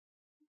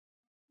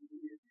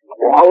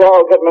Although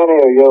a good many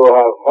of you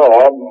have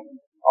heard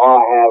or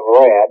have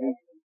read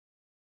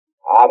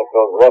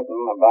articles written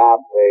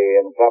about the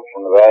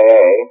inception of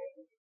AA,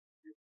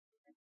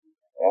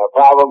 there are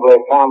probably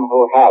some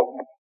who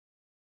haven't.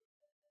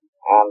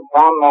 And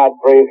from that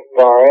brief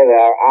story,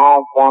 there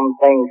are some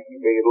things to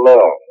be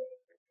learned.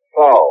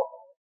 So,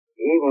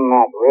 even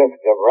at risk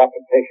of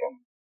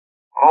repetition,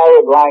 I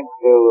would like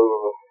to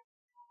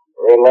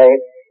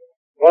relate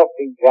just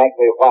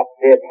exactly what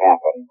did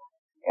happen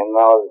in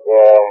those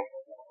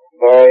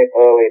very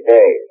early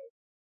days.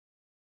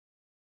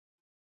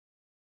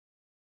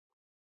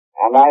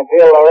 And I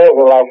feel there is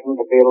a lesson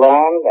to be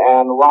learned,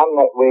 and one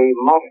that we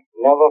must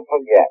never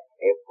forget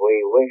if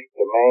we wish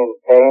to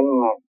maintain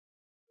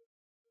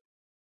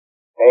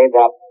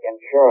paid-up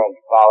insurance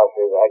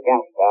policies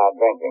against our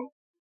drinking.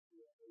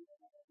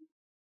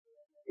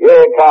 You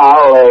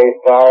recall a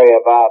story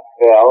about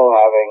Phil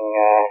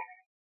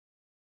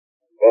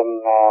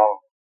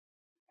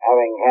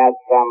having had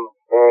some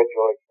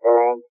spiritual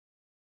experience,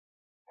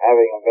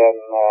 having been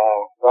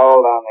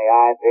sold on the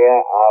idea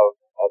of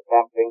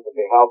attempting to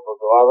be helpful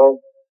to others.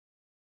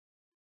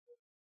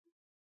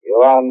 You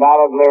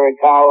undoubtedly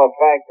recall the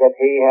fact that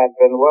he had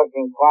been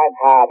working quite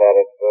hard at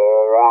it for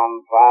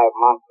around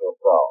 5 months or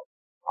so,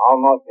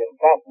 almost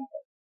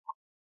incessantly,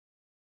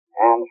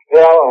 and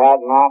still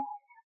had not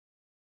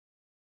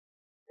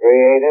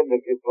created,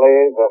 if you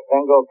please, a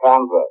single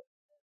convert.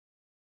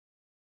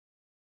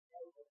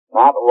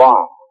 Not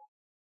one.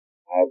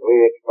 As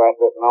we express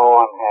it, no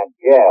one had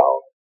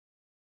jailed.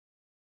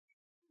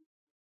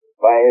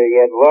 But he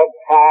had worked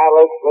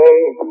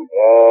tirelessly,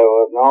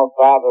 with no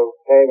thought of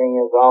saving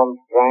his own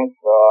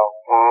strength or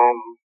time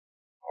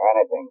or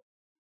anything.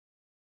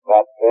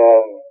 But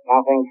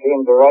nothing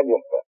seemed to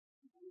register.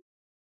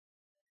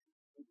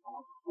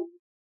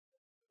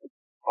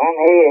 When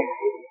he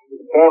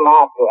came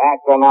out to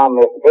Akron on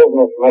this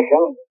business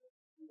mission,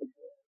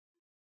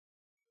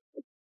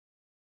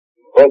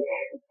 which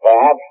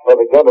perhaps for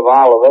the good of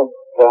all of us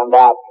turned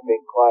out to be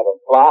quite a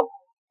flop,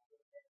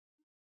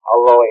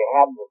 although he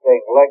had the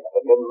thing licked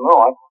but didn't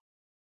know it,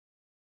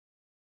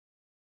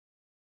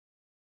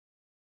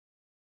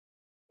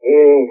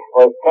 he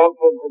was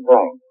tempted to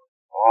drink,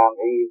 and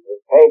he was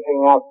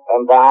pacing up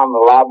and down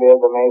the lobby of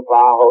the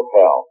Mayflower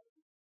Hotel,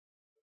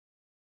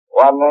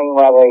 wondering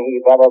whether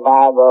he better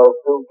buy those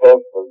 2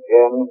 fifths of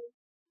gin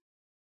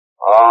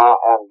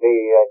and be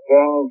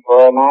king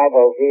for a night,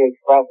 as he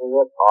expresses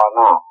it, or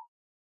not.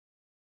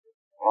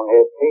 And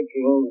his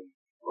teachings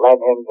led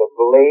him to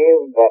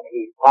believe that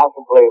he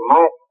possibly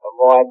might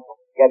avoid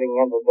getting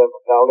into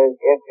difficulties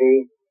if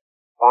he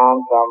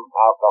found some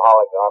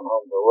alcoholic on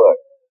whom to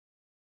work.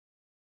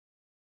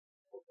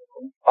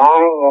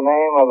 Finding the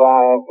name of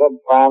our good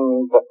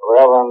friend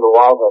Reverend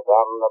Walters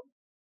on the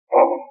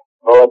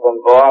bulletin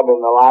board in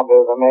the lobby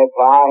of the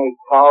Mayflower, he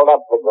called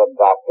up the good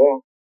doctor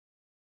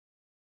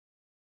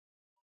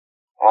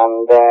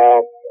and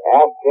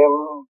asked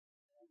him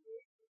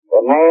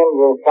the names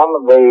of some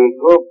of the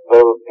group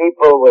of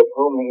people with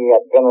whom he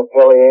had been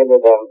affiliated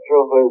and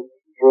through whose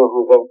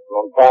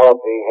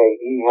instrumentality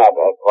he had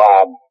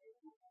acquired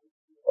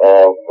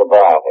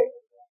sobriety.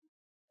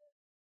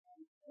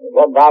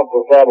 The good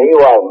doctor said he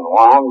wasn't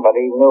one, but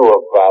he knew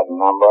of quite a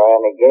number,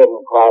 and he gave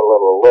him quite a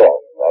little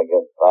list. I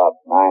guess about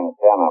 9 or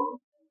 10 of them.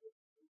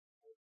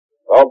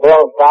 So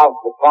Bill started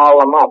to call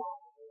them up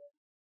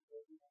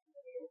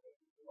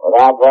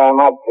without very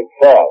much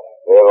success.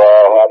 They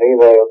had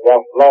either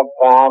just left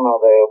town, or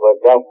they were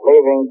just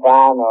leaving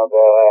town, or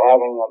they were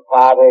having a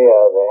party,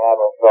 or they had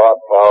a short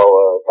show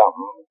or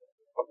something.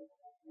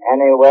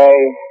 Anyway,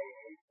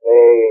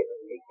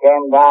 he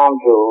came down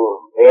to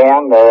the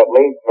end, or at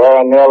least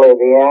very nearly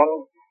the end,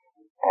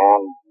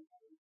 and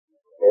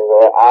his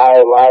eye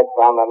lights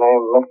on the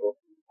name Mrs.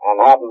 and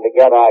happened to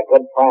get our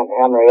good friend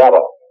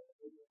Henrietta.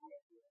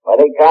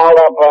 But he called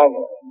up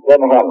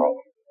good Henry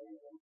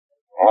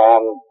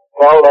and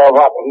told her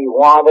what he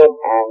wanted,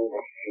 and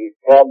she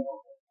said,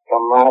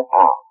 come right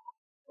out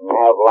and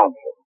have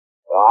luncheon.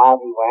 So out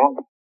he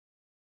went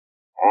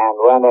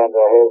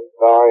into his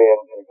story in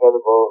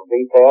considerable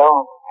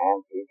detail,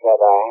 and she said,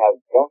 I have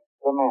just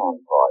the man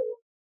for you.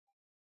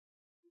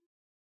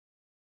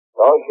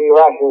 So she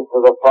rushes to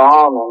the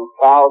phone and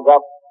calls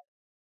up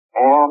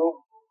Anne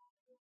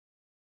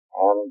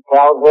and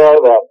tells her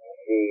that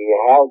she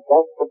has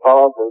just the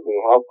fellow to be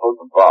helpful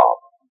to Bob,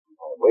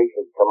 and we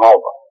should come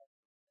over.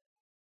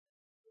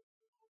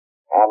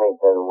 And he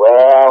said,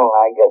 well,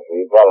 I guess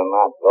we better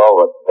not go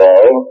over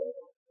today.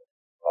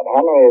 But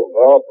Henry is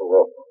very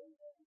persistent,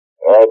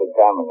 very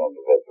determined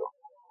individual.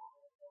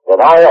 He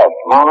said, oh yes,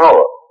 come on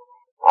over.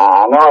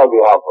 I know it'll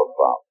be helpful to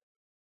Bob.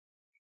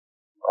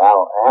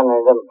 Well, Henry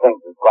didn't think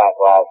it was quite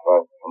wise for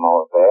us to come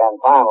over there, and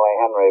finally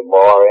Henry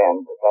bore in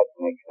to such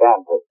an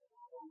extent that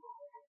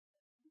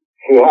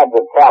she had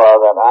to tell her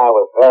that I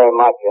was very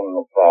much in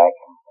the sack,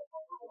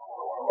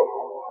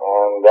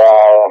 and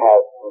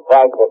has in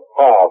fact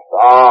surpassed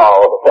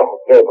all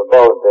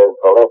capabilities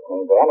for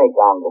listening to any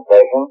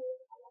conversation,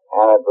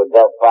 and it would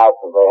just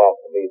possibly have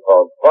to be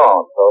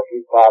postponed. So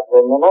she stopped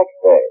in the next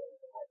day.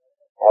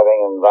 having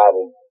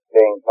invited,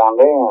 being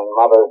Sunday and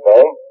Mother's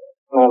Day,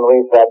 and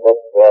we said that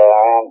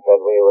Ann said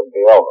we would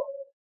be over.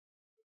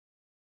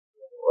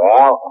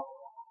 Well,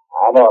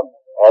 I don't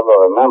ever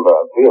remember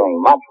feeling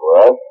much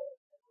worse,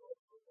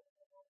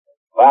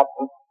 but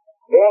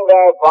being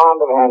very fond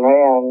of Henry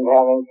and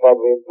having said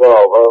we'd go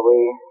over,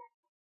 we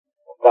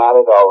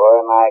started over,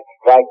 and I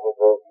extracted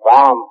this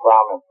solemn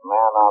promise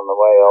man on the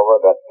way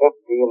over that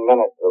 15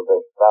 minutes of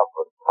this stuff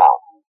would stop.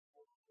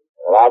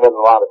 That I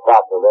didn't want to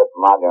talk to this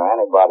mug or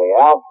anybody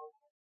else,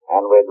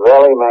 and we'd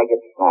really make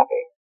it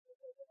snappy.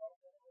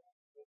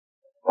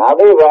 Now,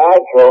 these are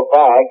actual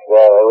facts.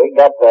 We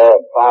got there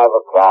at 5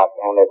 o'clock,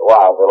 and it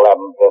was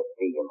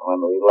 11:15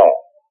 when we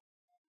left.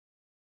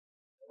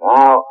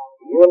 Now,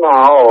 you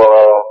know,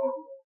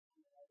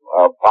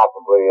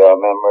 possibly your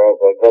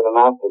memories are good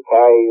enough to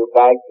carry you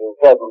back to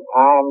certain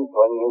times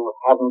when you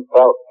haven't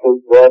felt too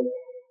good,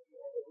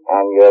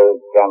 and you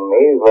can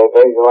easily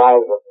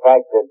visualize the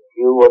fact that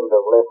you wouldn't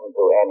have listened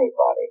to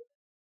anybody,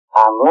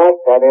 unless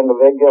that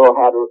individual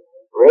had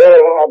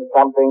really had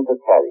something to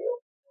tell you.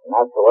 And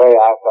that's the way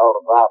I felt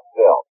about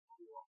Phil.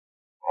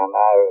 And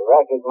I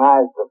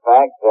recognized the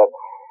fact that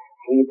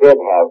he did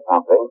have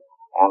something,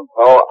 and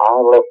so I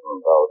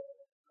listened those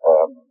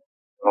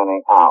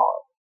many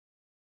hours.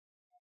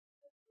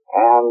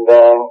 And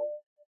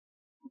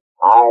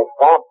I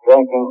stopped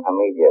drinking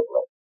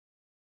immediately.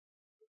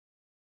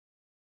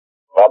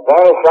 But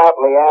very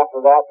shortly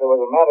after that, there was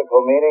a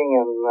medical meeting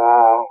in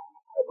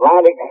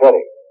Atlantic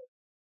City.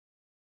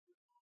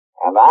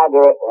 And I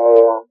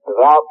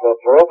developed a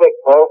terrific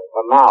thirst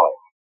for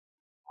knowledge.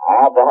 I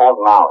had to have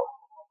knowledge.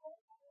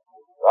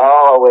 So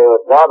I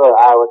would go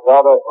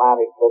to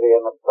Atlantic City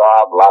and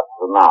absorb lots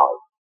of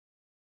knowledge.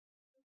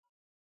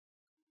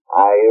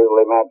 I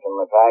usually mention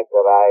the fact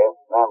that I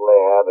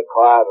incidentally had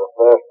acquired a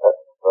thirst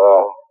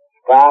for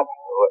Scotch,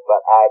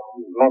 but I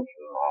didn't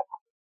mention that.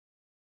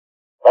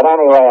 But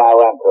anyway, I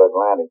went to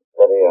Atlantic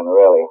City and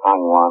really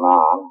hung one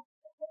on.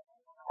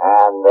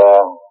 And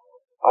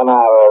when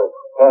I was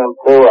turned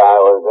 2, I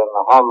was in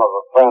the home of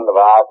a friend of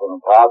ours in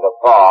Targa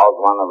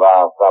Falls, one of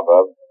our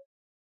suburbs.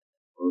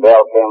 And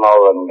Bill came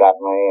over and got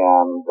me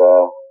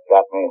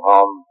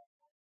home.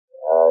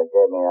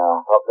 Gave me a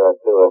hooker or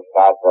two of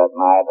Scotch that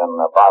night and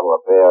a bottle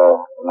of beer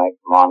the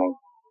next morning.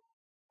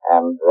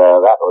 And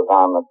that was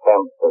on the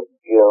 10th of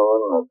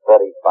June of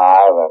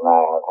 35, and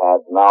I have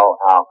had no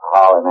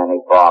alcohol in any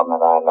form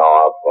that I know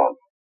of since.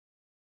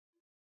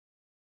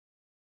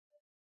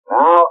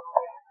 Now,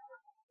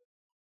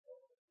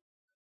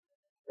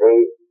 the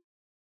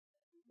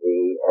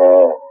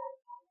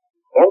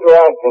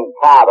interesting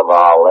part of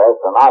all this,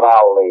 and not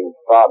all these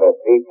sordid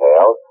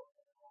details,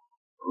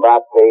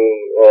 but the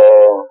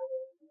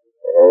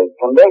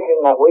condition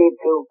that we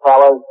two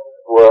fellows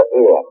were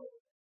in.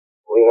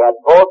 We had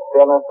both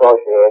been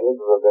associated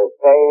with the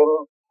same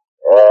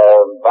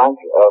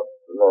bunch of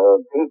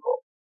people.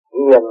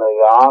 He in New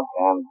York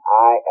and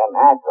I in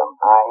Akron.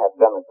 I had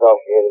been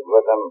associated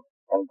with him,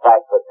 in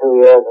fact, for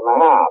 2 years and a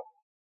half.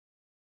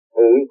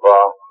 He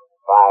for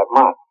 5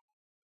 months.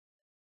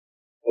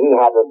 He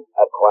had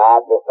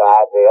acquired this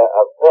idea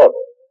of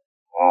service,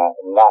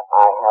 and that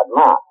I had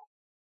not.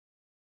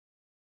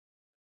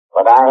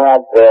 But I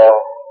had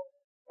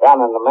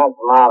done an immense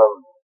amount of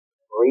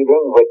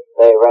reading, which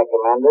they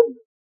recommended.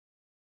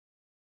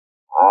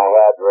 I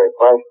had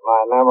refreshed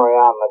my memory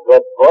on the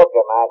good book,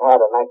 and I'd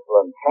had an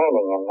excellent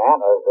training in that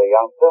as a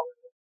youngster.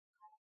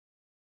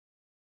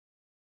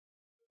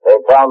 They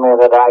told me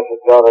that I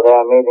should go to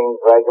their meetings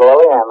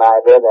regularly, and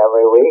I did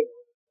every week.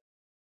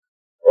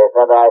 They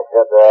said I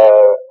should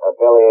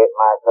affiliate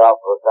myself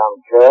with some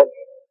church,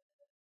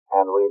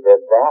 and we did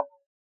that.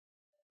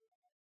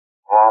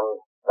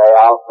 And they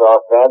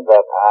also said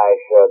that I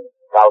should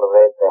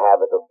cultivate the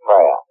habit of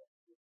prayer.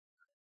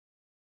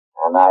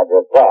 And I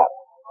did that,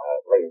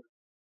 at least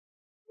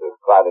to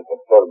quite a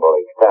considerable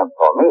extent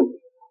for me.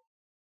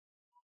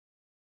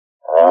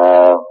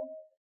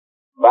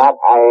 But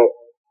I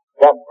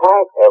got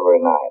tight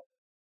every night.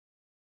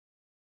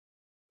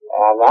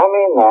 And I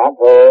mean that,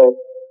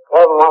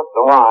 every once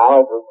in a while,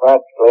 it was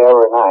practically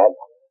every night.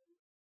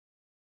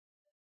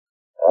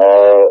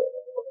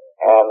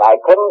 And I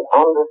couldn't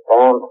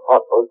understand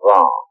what was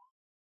wrong.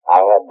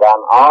 I had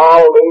done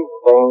all these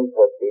things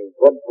that these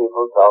good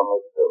people told me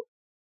to do.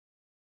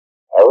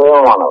 Every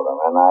one of them,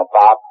 and I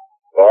thought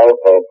very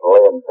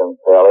faithfully and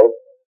sincerely,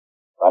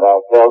 but I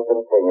still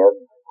continued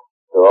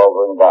to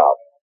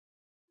overindulge.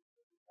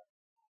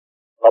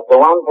 But the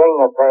one thing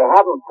that they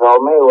hadn't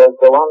told me was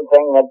the one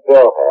thing that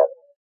Bill had.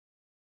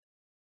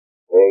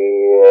 The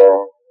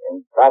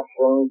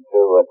instruction to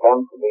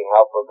attempt to be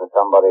helpful to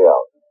somebody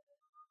else.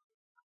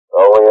 So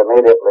we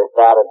immediately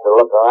started to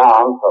look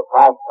around for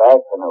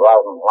prospects, and it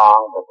wasn't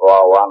long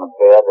before one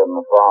appeared in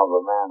the form of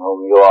a man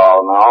whom you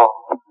all know,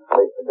 at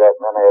least a great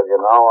many of you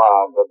know,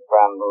 a good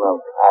friend of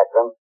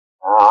Akron.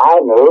 Now, I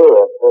knew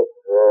that this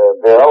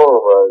Bill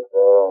was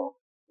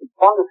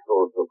Sunday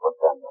school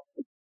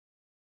superintendent.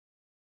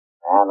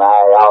 And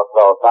I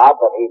also thought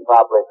that he'd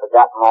probably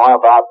forgotten more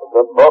about the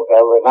good book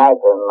every night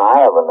than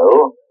I ever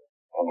knew.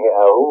 And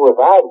who was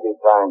I to be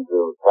trying to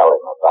tell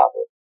him about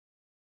it?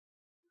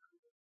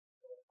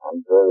 And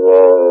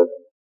it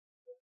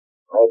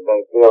made me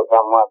feel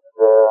somewhat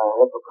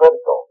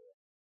hypocritical.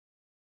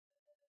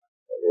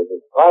 It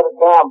was quite a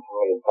jam for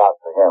me to talk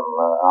to him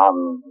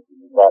on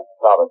that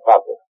sort of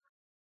subject.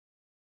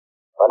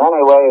 But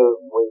anyway,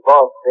 we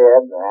both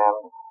did, and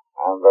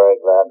I'm very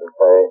glad to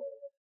say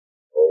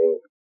the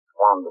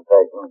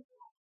conversation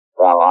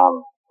fell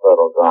on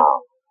fertile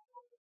ground.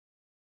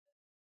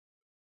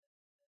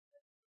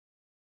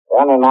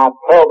 Then in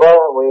October,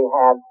 we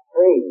had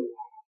 3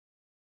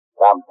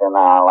 dumped in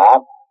our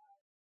lap,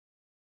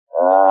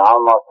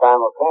 almost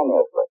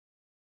simultaneously.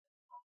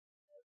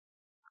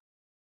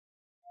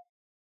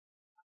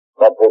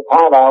 But the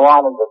point I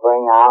wanted to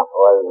bring out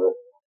was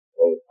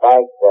the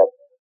fact that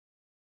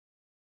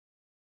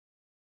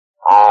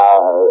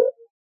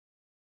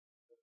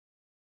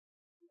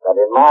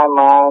in my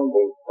mind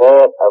the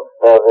spirit of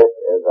service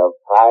is of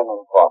prime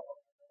importance,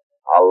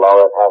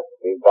 although it has to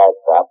be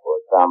backed up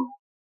with some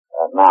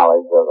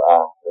knowledge of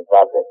the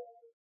subject.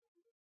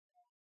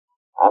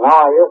 I know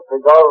I used to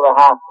go to the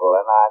hospital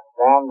and I'd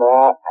stand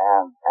there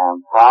and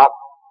talk.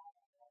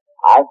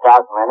 I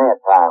talked many a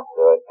time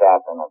to a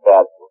chap in a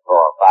bed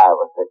for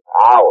 5 or 6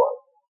 hours.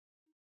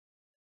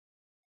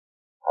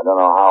 I don't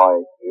know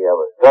how he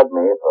ever stood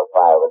me for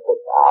 5 or 6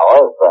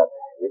 hours, but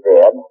he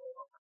did.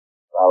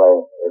 Well,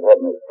 it hit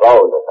me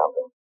clothes or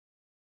something.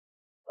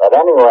 But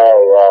anyway,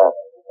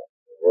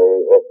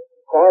 it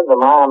came to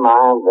my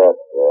mind that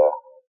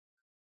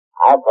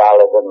I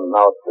probably didn't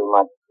know too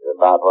much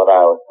about what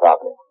I was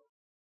talking.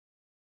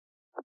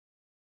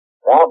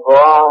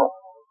 Therefore,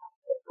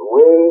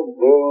 we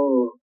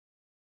being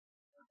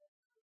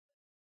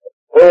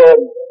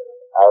good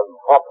of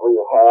what we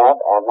have,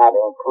 and that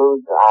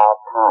includes our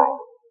time.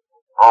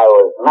 I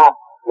was not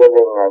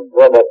giving a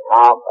good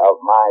account of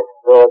my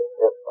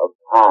stewardship of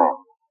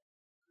time.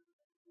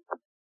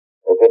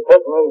 If it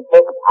took me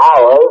 6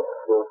 hours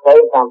to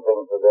say something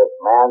to this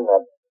man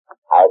that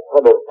I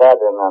could have said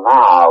in an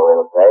hour,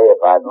 we'll say, if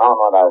I'd known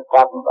what I was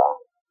talking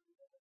about,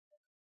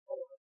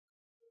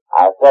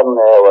 I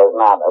certainly was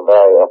not a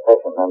very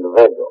efficient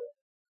individual.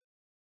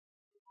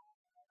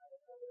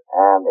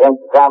 And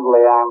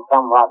incidentally, I'm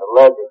somewhat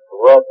allergic to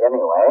work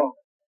anyway.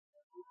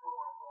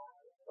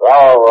 So,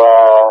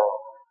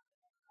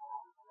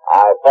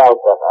 I felt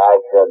that I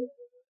should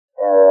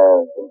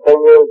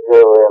continue to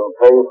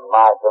increase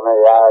my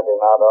familiarity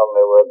not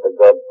only with the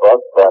good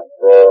book, but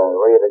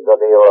read a good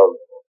deal of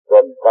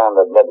good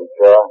standard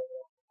literature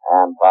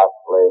and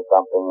possibly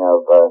something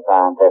of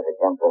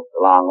scientific interest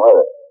along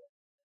with it.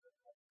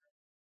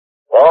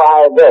 So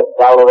I did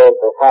cultivate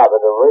this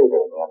habit of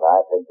reading, and I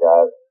think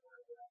I'm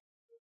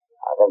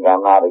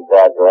not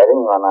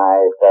exaggerating when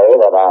I say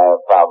that I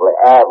have probably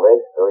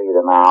averaged to read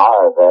an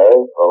hour a day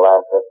for the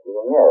last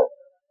 15 years.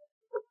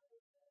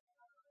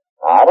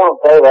 Now, I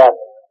don't say that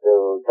to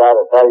try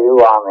to sell you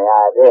on the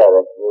idea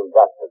that you've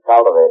got to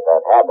cultivate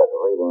that habit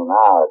of reading an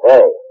hour a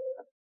day.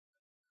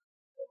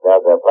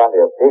 Because there are plenty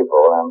of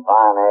people and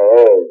fine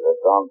AAs that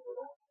don't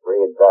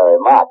read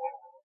very much.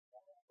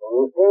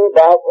 You see,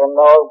 back in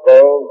those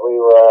days, we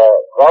were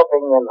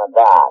groping in the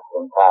dark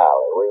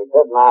entirely. We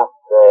did not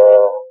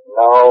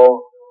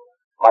know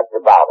much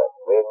about it.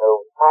 We knew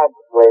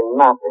practically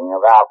nothing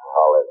of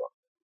alcoholism.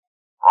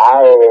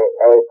 A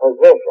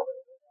physician,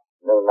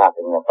 knew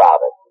nothing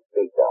about it to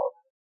speak of.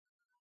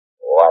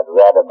 I'd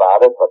read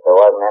about it, but there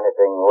wasn't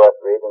anything worth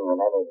reading in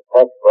any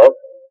textbook.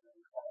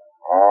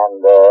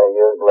 And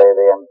usually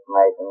the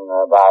information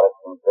about it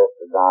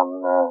consisted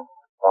on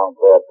some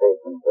clear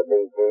treatment for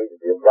DTs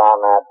if you'd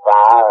gone that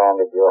far, and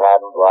if you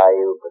hadn't, why,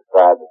 you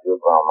prescribed a few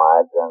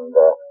bromides and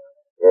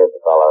gave the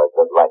fellow a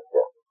good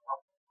lecture.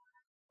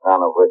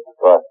 None of which, of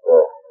course,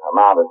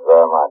 amounted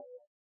very much.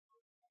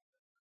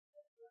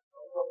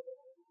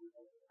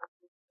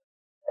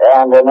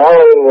 And in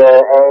early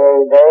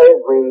AA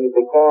days, we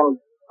became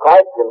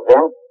quite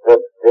convinced that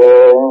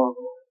the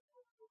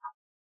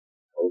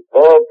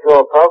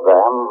spiritual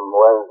program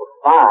was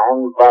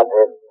fine, but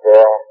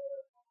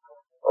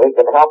we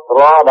could help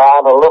the Lord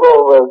out a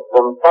little with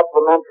some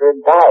supplementary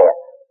diet.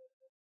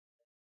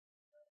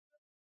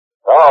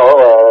 So,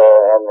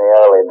 in the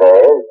early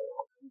days,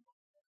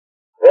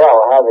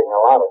 still having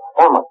a lot of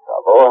stomach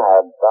trouble,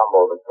 had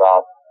stumbled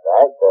across the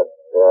fact that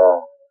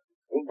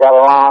he got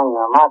along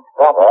much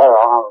better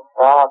on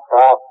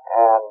sauerkraut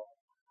and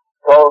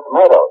cold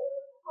tomatoes.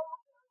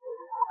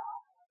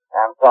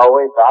 And so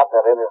we thought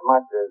that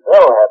inasmuch as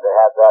Bill had to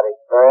have that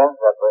experience,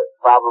 that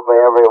probably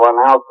everyone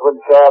else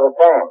would share the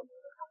same.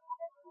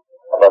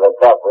 But of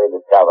course we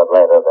discovered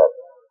later that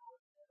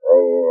the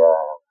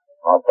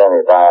most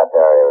any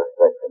dietary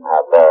restriction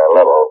had very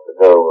little to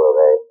do with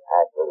the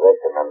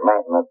acquisition and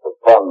maintenance of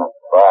permanent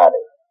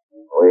sobriety.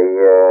 We,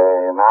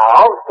 in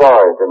our own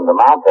stories in the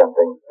mountain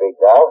things speak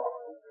of,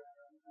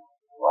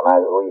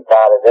 when we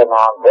started in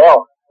on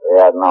Bill, we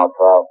had no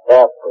 12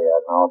 steps, we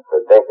had no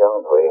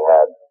traditions, we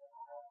had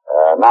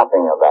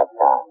nothing of that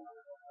kind.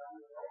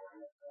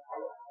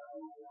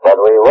 But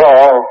we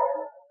were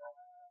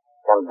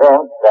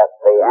convinced that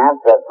the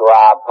answer to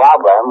our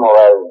problem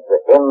was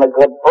in the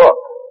good book.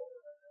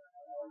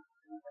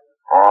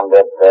 And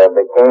it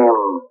became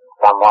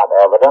somewhat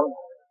evident,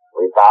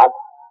 we thought,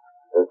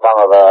 to some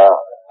of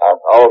us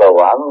older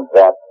ones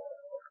that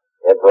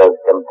it was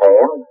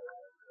contained,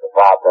 the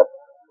thought that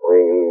we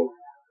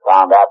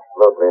found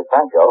absolutely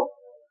essential,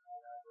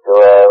 to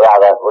a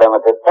rather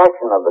limited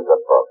section of the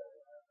good book.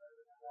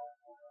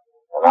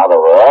 In other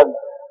words,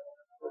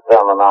 the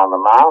Sermon on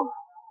the Mount,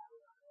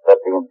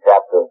 15th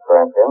chapter of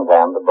Corinthians,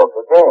 and the book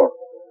of James.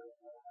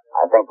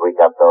 I think we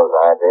got those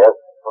ideas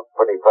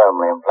pretty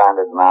firmly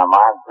implanted in our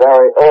minds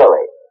very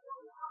early.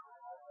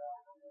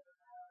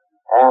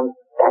 And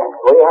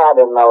we had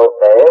in those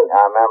days,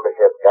 our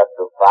membership got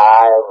to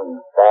 5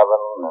 and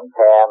 7 and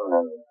 10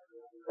 and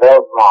so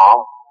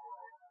small.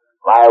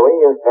 Why, we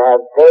used to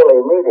have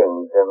daily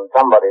meetings in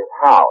somebody's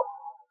house.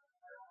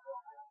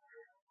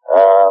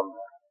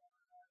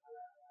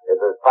 It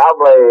was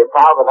probably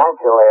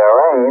providentially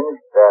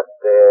arranged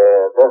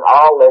that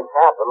all this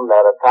happened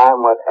at a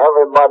time when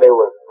everybody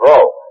was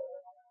broke,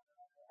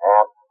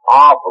 and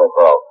awfully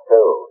broke,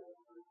 too.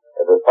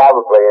 It was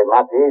probably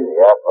much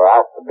easier for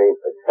us to be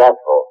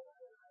successful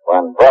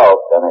when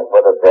broke than it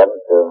would have been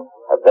to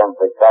have been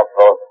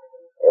successful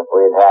if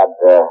we'd had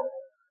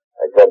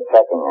a good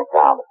checking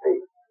account at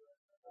least.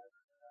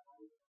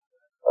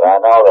 But I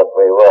know that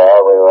we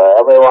were,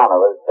 every one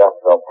of us, just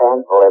so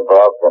painfully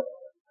broke that,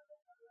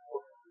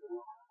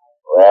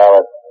 well,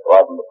 it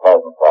wasn't a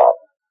pleasant thought.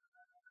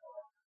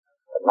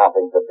 But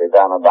nothing could be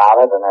done about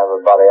it, and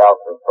everybody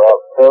else was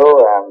broke too,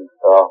 and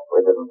so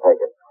we didn't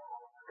take it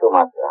too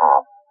much to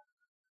heart.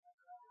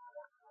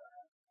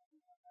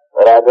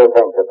 But I do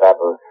think that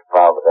was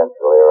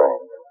providentially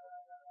arranged.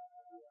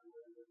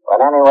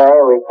 But anyway,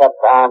 we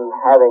kept on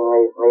having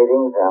these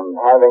meetings and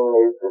having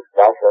these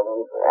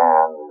discussions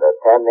and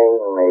attending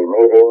the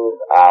meetings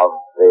of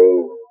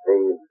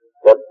these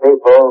good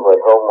people with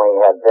whom we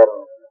had been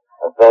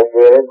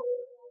associated,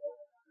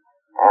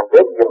 and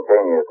did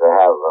continue to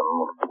have them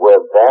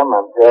with them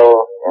until,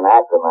 in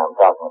Akron I'm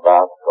talking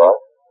about, of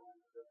course,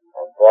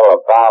 until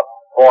about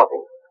 40,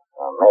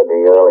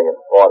 maybe early in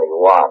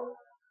 41.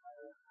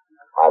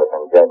 Might have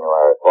been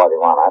January 41,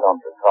 I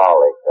don't recall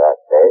the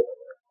exact date.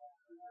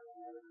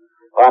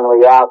 When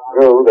we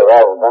outgrew the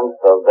residence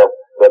of this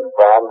good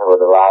friend who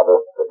had allowed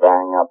us to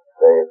bang up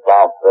the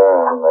plaster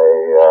and the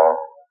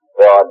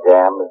door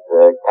jambs,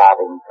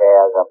 carting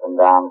chairs up and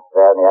down the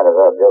stairs, and he had a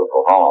very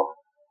beautiful home.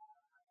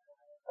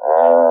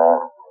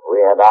 We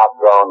had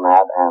outgrown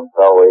that, and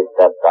so we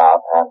stepped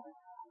out, and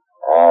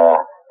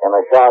in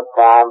a short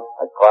time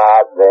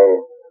acquired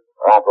the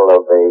rental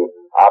of the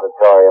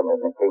auditorium in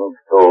the King's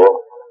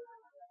School,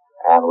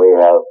 and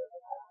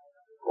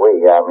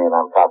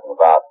I'm talking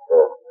about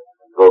the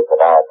group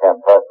that I attend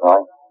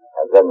personally,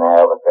 has been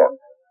there ever since.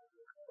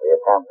 We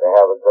attempt to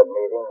have a good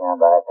meeting, and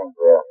I think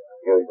we're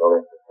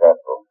usually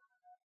successful.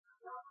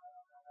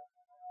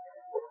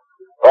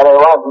 But it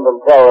wasn't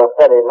until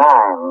 39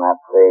 that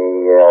the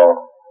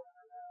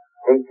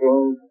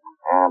teachings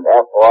and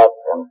efforts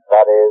and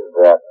studies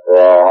that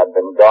had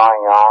been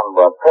going on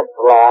were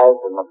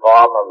crystallized in the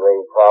form of the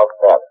 12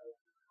 steps.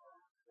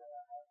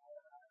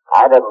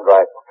 I didn't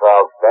write the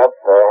 12 steps.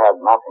 They had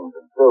nothing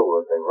to do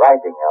with the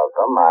writing of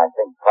them. I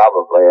think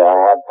probably I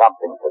had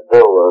something to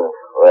do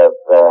with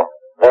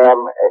them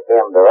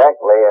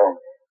indirectly,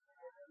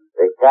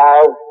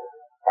 because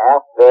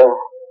after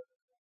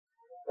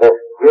this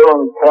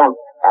June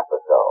 10th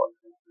episode,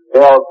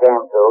 Bill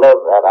came to live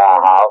at our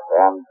house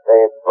and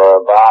stayed for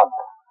about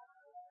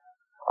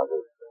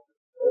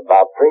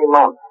 3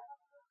 months.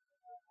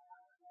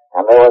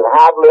 And there was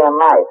hardly a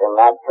night in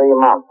that 3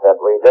 months that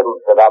we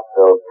didn't sit up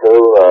till 2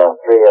 or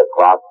 3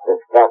 o'clock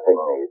discussing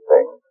these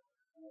things.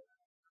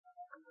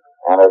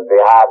 And it'd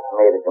be hard for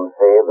me to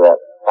conceive that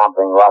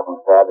something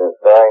wasn't said as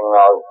during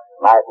those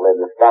nightly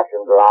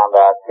discussions around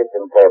our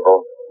kitchen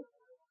table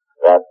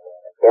that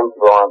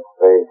influenced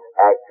the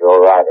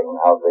actual writing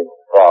of the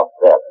 12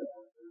 steps.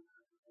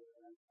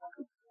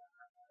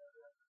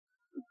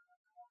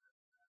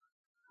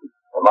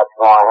 Much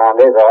more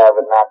handy to have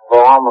in that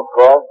form, of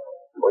course.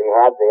 We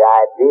had the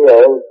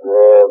ideas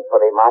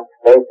pretty much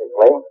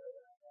basically,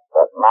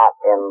 but not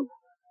in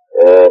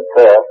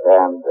terse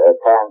and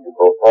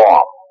tangible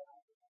form.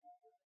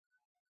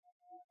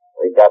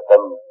 We got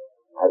them,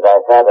 as I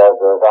said, as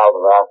a result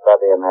of our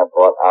study and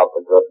effort out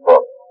the good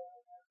book.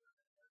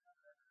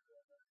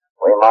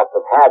 We must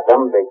have had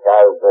them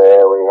because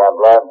we have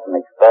learned from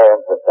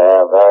experience that they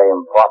are very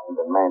important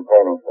in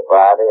maintaining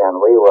sobriety, and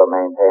we were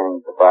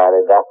maintaining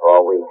sobriety,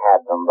 therefore we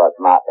had them, but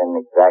not in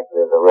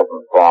exactly the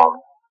written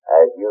form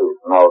as you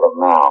know them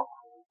now.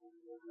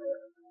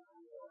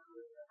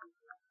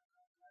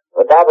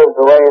 But that was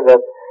the way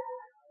that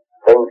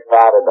things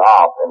started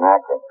off in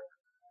Akron.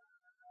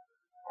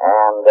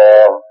 And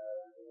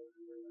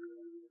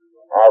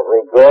as we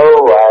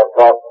grew, I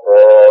thought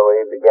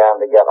we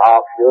began to get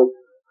offshoots.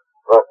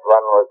 First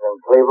one was in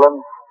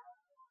Cleveland,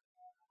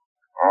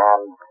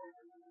 and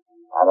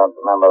I don't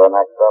remember the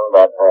next one,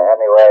 but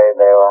anyway,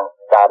 they were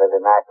started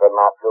in Akron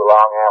not too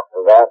long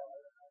after that.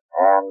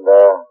 and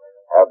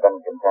have been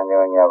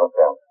continuing ever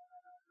since.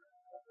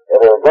 It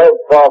is a great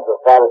source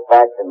of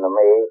satisfaction to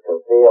me to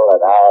feel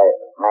that I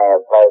may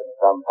have played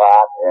some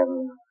part in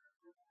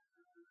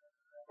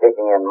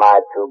kicking in my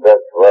 2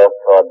 bits worth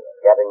toward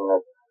getting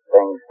this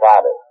thing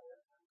started.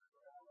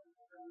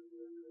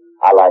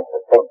 I like to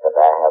think that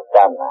I have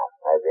done that.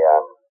 Maybe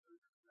I'm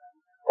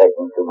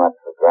taking too much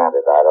for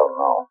granted, I don't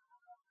know.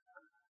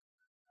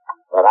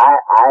 But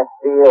I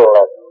feel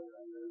that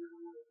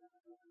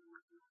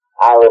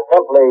I was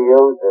simply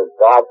used as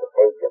God's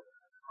agent.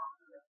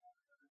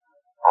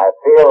 I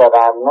feel that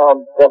I'm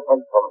no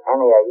different from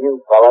any of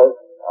you fellows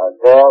or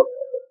girls,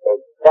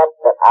 except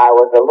that I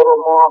was a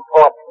little more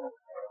fortunate.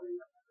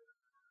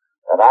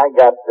 That I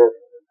got this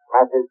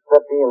message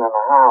 15 and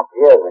a half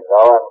years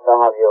ago, and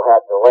some of you had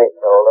to wait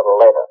till a little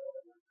later.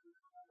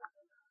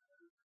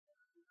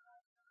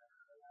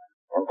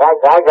 In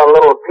fact, I got a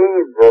little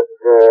teased that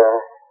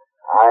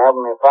I have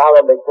my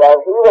father because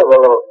he was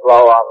a little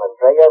slow on the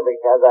trigger,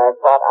 because I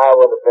thought I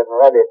would have been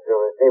ready to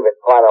receive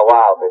it quite a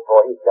while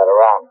before he got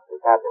around to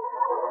send it.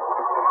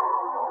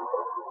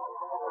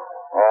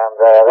 And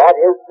that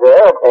used to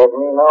irritate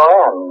me no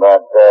end,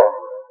 but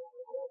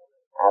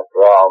after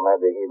all,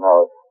 maybe he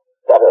knows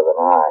better than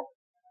I.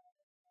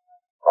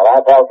 But I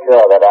felt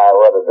sure that I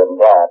would have been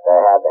glad to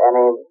have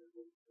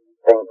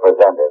anything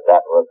presented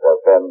that would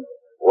have been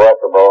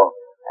workable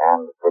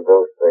and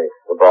produced the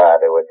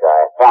sobriety which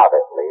I thought,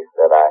 at least,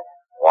 that I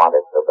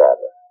wanted so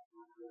badly.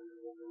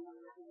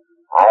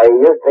 I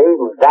used to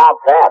even doubt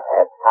that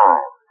at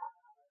times.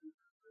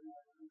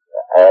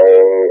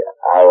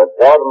 I would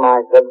go to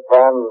my good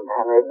friend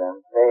Henry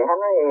and say,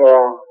 Henry,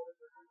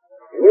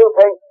 do you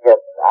think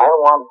that I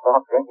want to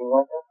stop drinking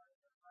with you?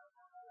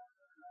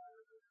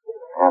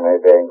 Henry,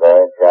 being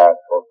very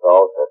charitable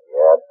soul, said,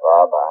 yes,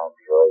 Bob, I'm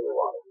sure you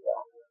want to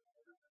stop.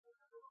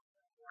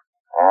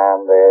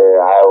 And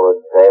I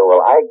would say,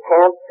 well, I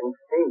can't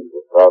conceive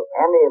of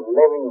any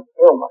living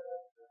human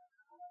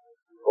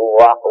who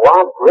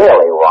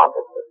really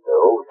wanted to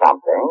do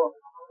something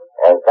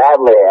as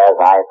badly as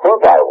I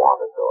think I want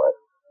to do it,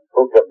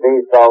 who could be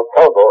so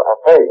total a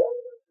failure.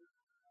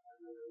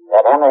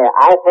 That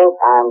I think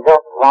I'm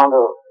just one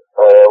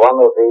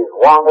of these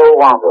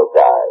wonder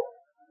guys.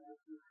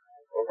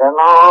 He said,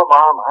 no,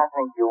 Mom, I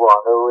think you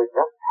want to. We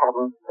just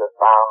haven't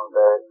found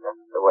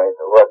just the way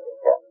to work it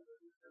yet.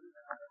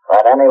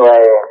 But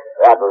anyway,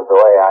 that was the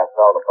way I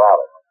felt about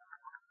it.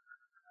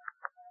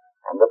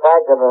 And the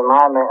fact that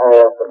my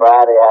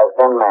sobriety has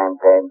been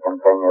maintained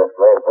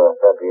continuously for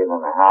 13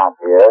 and a half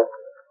years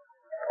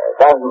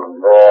doesn't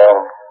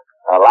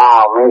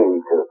allow me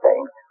to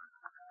think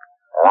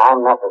that I'm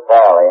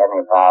necessarily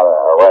any farther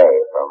away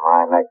from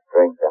my next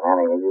drink than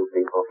any of you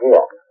people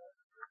here.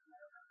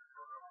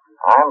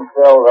 I'm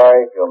still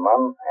very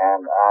human,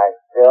 and I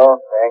still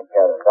think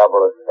a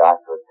double of scotch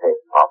would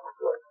taste awful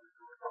good.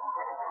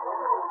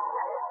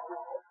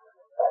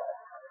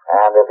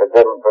 And if it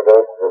didn't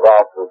produce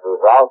disastrous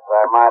results,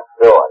 I might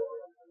do it.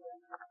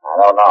 I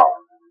don't know.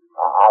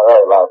 I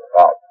really love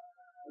scotch.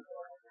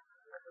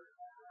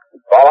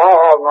 But I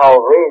have no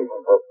reason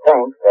to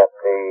think that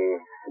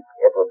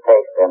it would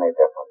taste any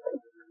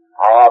differently.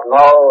 I have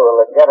no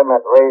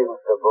legitimate reason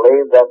to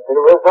believe that the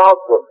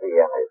results would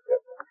be any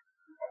different.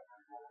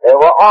 They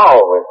were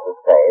always the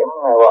same.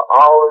 They were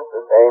always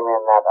the same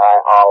in that I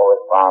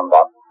always wound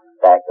up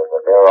back at the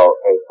dear old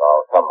 8-ball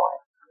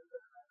somewhere.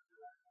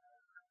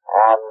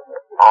 And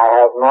I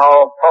have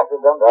no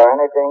precedent or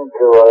anything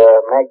to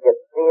make it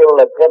feel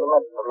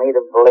legitimate for me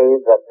to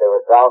believe that the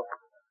results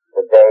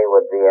today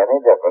would be any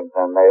different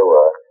than they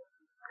were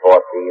 14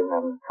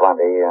 and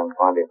 20 and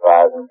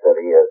 25 and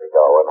 30 years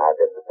ago when I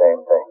did the same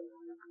thing.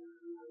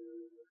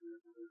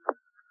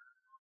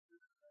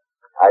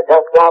 I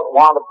just don't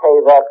want to pay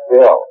that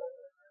bill,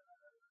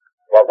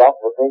 because that's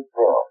a big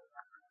bill.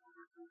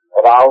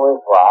 It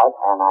always was,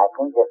 and I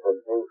think it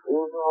would be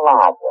even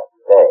larger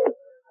today.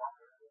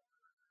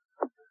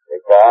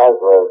 Because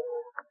with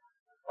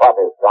what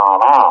has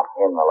gone on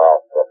in the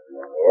last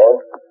 15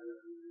 years,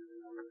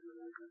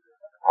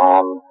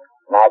 and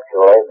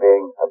naturally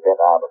being a bit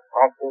out of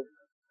practice,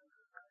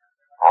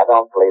 I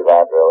don't believe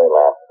I'd really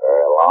last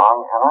very long,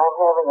 and I'm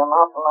having an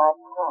awful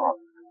nice time.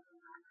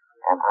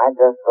 And I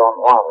just don't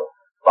want to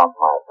bump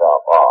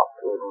myself off,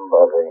 even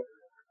with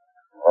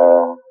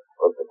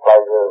the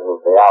pleasures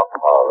of the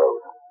alcohol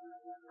route.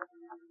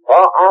 So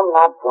I'm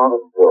not going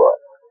to do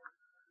it.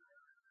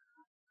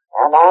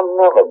 And I'm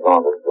never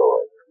going to do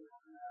it.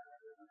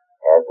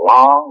 As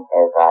long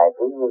as I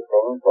do the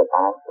things that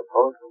I'm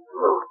supposed to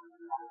do.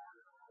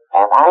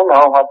 And I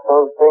know what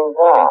those things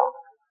are.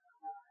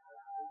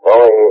 So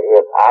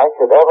if I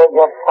should ever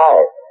get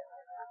tired,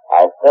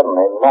 I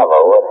certainly never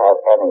would have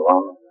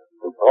anyone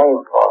to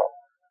blame for it.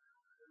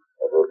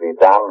 It would be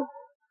done,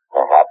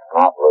 perhaps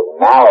not with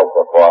knowledge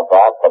or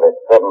forethought, but it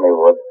certainly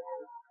would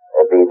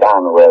be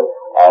done with,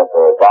 as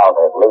a result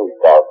at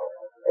least of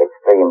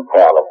extreme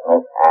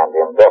carelessness and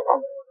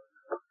indifference.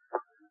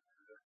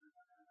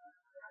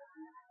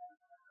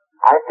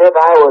 I said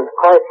I was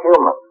quite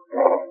human.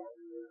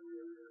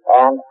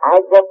 And I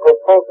get to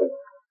thinking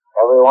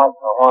every once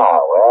in a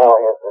while. Well,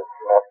 here's this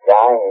Smith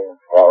guy. He's a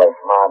fairly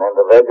smart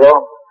individual.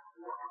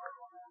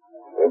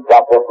 He's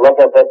got this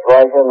liquor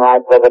situation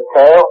right with the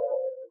tail.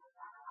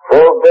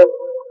 Proved it,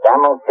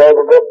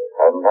 demonstrated it,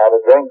 hadn't had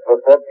a drink for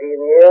 15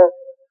 years.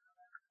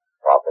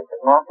 Probably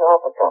could knock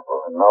off a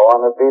couple, and no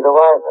one would be the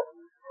wiser.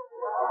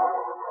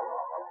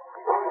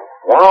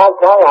 Now, I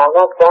tell you, I'm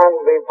not trying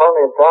to be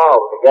funny at all,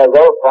 because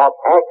those thoughts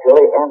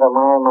actually enter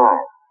my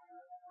mind.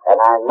 And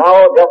I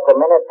know just the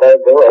minute they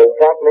do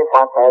exactly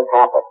what has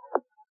happened.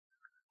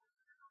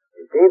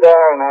 You see,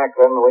 there in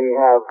Akron, we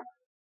have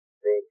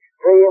the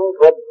extreme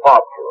good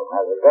fortune,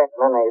 as a great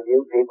many of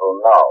you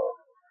people know,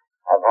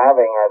 of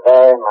having a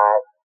very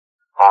nice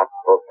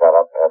hospital set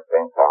up at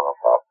St. Thomas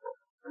Hospital.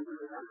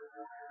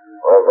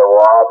 With a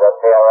ward that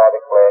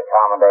theoretically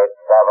accommodates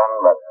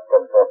 7, but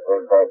consists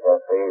of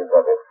HSCs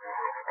that is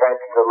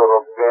stretched a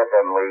little bit,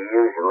 and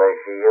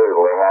she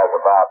usually has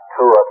about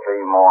 2 or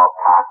 3 more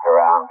parked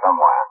around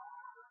somewhere.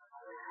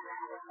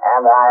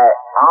 And I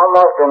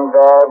almost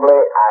invariably,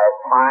 I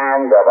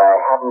find that I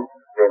haven't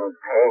been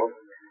paying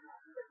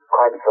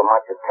quite so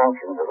much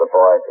attention to the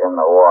boys in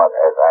the ward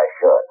as I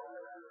should.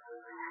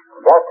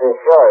 Just as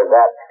sure as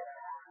that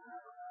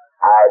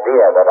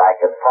idea that I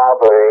could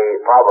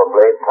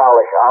probably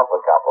polish off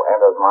a couple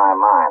enters my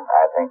mind,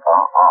 I think,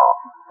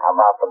 how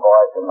about the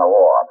boys in the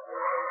ward?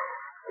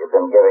 You've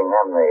been giving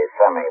them the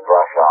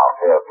semi-brush off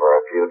here for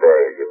a few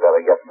days. You better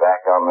get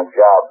back on the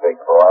job,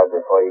 big boy,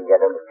 before you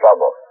get into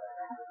trouble.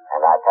 And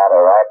I've had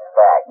a right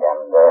back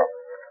and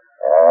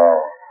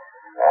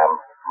am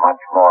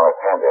much more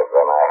attentive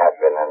than I had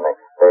been in the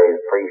days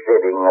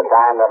preceding the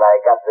time that I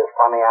got this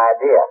funny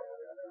idea.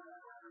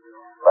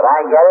 But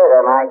I get it,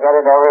 and I get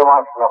it every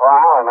once in a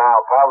while, and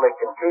I'll probably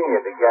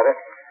continue to get it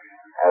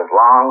as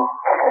long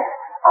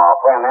or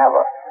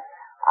whenever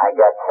I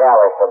get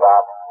careless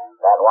about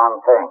that one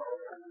thing.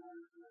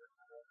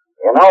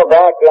 You know,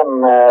 back in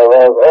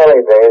those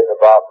early days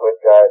about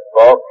which I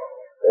spoke,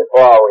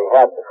 before we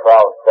had the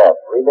 12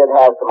 steps, we did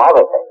have some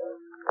other things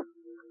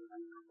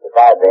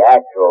besides the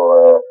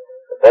actual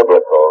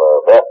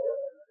biblical verses.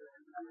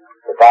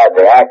 Besides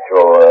the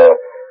actual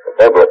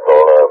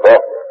biblical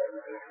verses.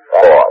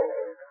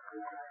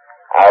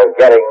 I was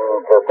getting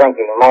to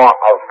thinking more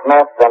of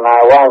Smith than I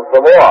was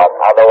the ward.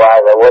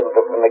 Otherwise, I wouldn't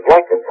have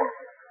neglected him.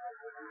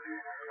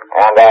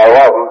 And I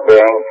wasn't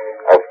being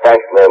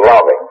especially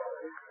loving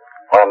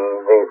when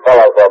these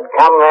fellows had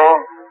come there,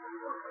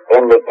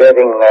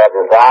 indicating their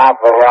desire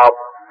for help,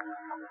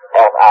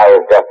 and I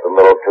was just a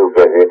little too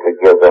busy to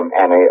give them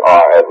any,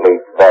 or at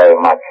least very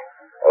much,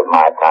 of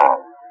my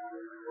time.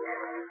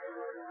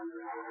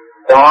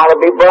 Don't want to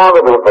be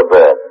bothered with the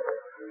bird.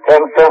 10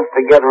 cents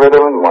to get rid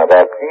of him, well,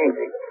 that's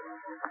easy.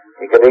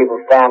 You could even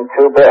stand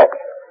 2 bits.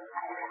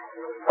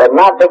 But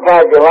not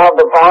because you love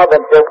the fellow,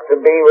 but just to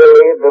be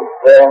relieved of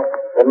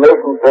the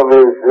nuisance of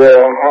his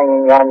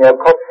hanging on your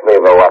coat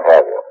sleeve or what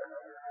have you.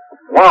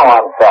 No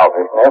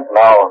unselfishness,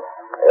 no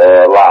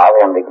love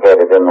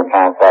indicated in the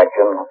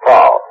transaction at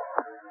all.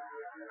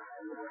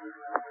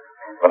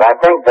 But I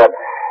think that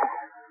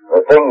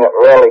the thing that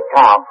really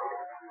counts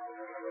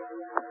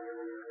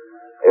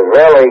is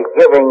really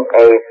giving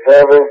a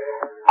service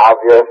of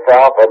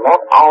yourself, and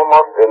that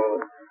almost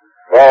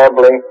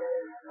invariably,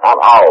 not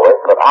always,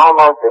 but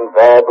almost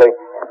invariably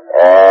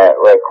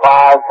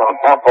requires some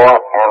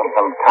effort and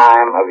some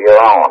time of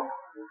your own.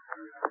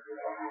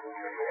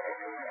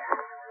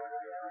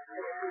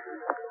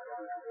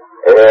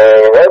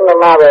 It isn't a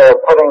matter of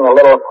putting a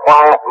little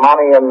quiet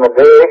money in the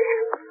dish.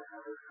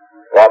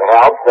 That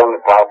helps, and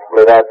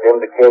possibly that's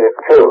indicated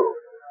too.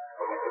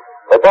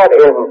 But that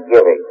isn't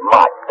giving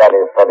much. That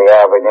is for the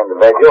average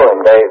individual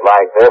in days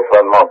like this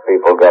when most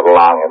people get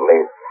along at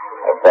least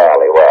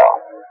fairly well.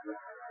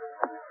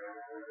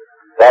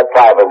 That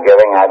type of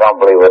giving I don't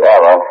believe would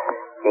ever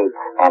keep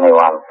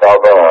anyone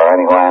sober or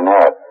anywhere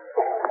near it.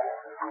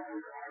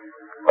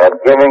 But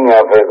giving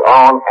of his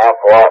own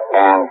effort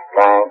and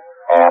strength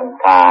and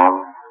time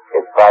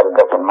is quite a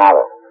different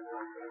matter.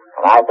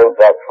 And I think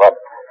that's what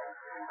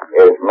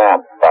is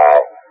meant by,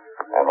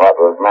 and what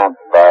was meant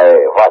by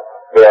what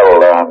Bill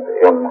learned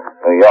in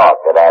New York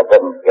that I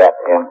didn't get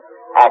in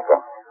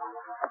Akron.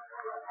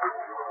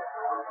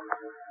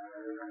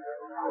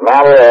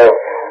 Matter of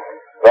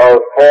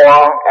those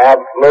 4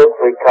 absolutes,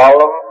 we call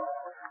them,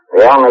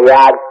 the only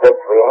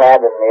yardsticks we had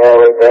in the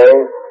early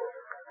days,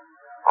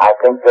 I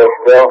think they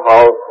still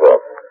hold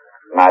good.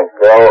 And I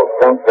still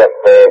think that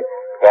they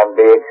can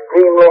be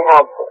extremely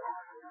helpful.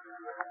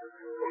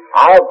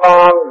 I have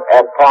found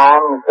at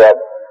times that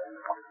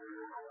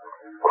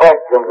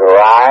questions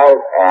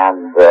arise,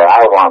 and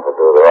I want to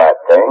do the right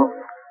thing,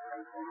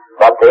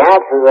 but the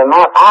answers are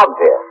not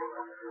obvious.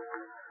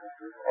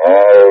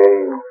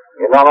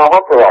 You don't know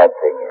what the right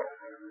thing is.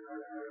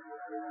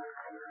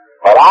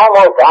 But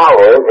almost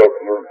always, if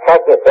you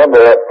check it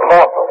into it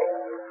carefully,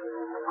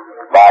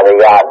 by the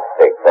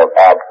yardsticks of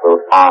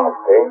absolute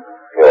honesty,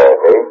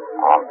 purity,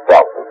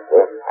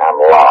 unselfishness, and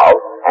love,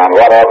 and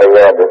whatever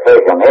your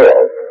decision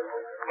is,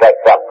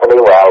 checks up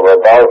pretty well with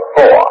those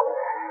 4.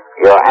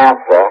 Your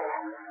answer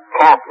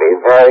can't be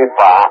very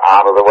far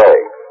out of the way.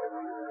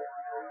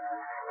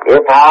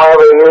 If,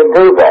 however, you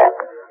do that,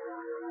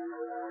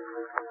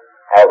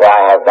 as I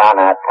have done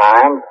at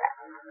times,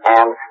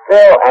 and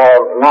still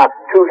am not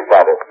too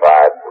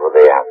satisfied with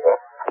the answer,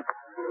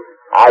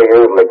 I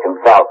usually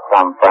consult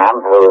some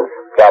friend whose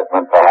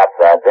judgment perhaps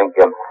I think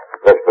in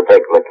this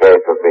particular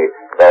case would be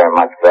very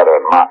much better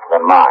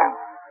than mine.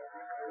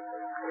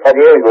 But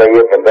usually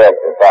you can do it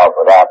yourself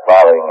without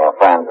bothering your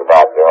friends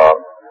about your own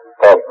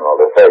personal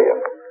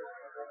decisions.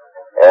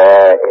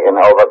 In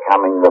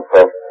overcoming the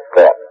first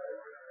step,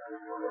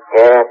 you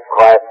can't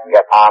quite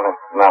get honest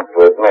enough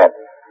to admit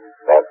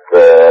that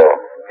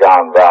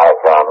John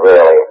Barleycorn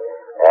really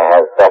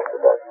has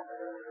tested us.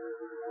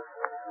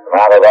 The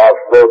matter of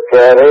absolute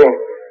purity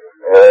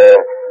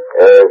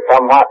is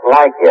somewhat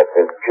like it.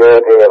 It's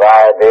purity of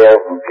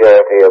ideas and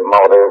purity of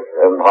motives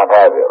and what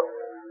have you.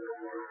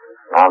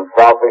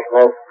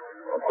 Non-selfishness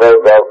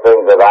includes those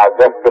things that I've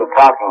just been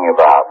talking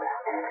about.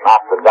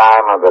 Not the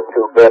dime or the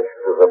 2 bits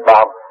to the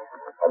bump,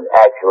 and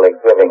actually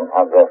giving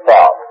of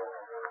yourself.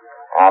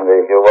 And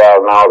as you well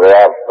know, the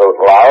absolute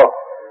law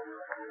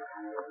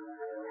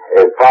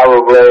is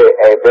probably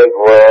a big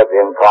word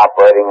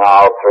incorporating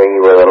all 3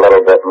 with a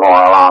little bit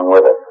more along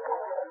with it.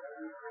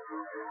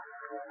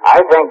 I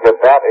think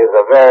that is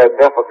a very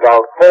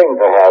difficult thing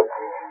to have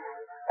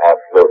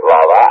absolute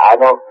law. I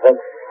don't think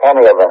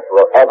any of us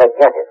will ever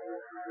get it.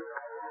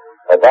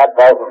 But that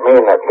doesn't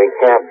mean that we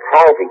can't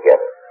try to get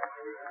it.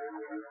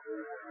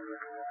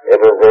 It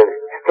was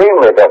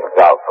extremely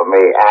difficult for me,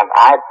 and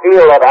I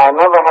feel that I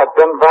never have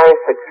been very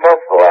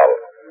successful at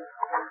it.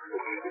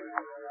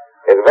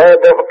 It's very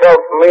difficult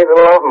for me to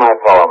love my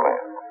fellow man.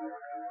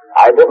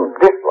 I didn't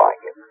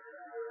dislike him,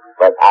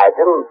 but I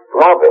didn't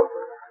love him.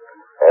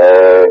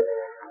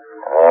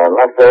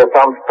 Unless there was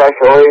some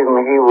special reason,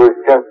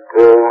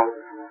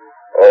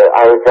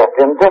 I was just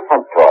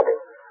indifferent toward him.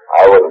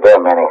 I wouldn't do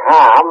him any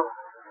harm.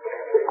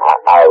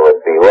 I would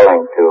be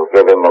willing to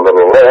give him a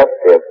little lift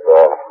if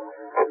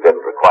it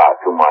didn't require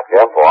too much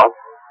effort.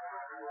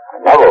 I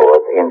never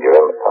would injure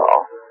him at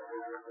all.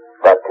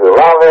 But to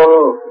love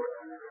him,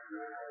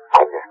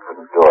 I just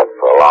couldn't do it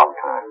for a long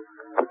time.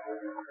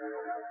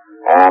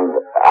 And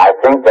I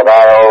think that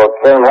I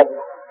overcame it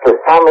to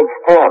some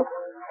extent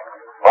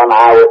when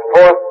I was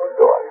forced to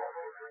do it.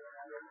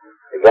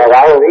 Because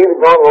I was either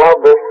going to love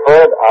this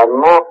Fred or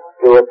not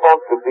to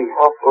attempt to be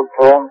helpful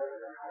to him,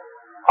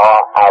 or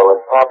I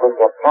would probably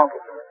get drunk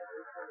again.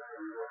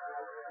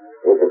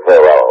 You could say,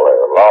 well,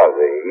 Lord,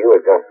 you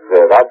were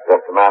that's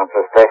just a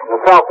manifestation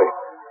of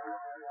selfishness.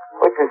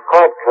 Which is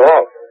quite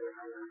correct.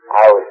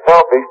 I was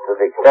selfish to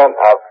the extent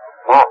of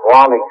not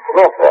wanting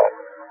Smith hurt.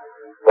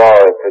 So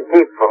to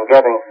keep from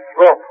getting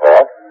Smith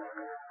hurt,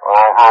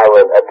 I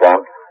would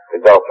attempt to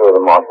go through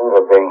the motions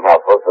of being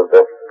helpful to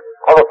this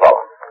other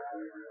fellow.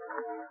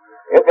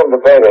 You can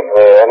debate it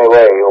any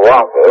way you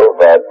want to,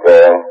 but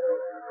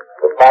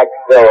the fact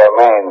still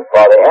remains,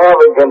 for the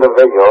average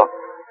individual,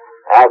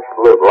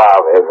 absolute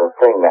love is a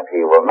thing that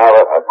he will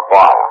never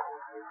acquire.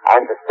 I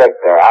suspect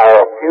there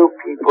are a few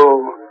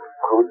people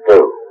who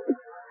do.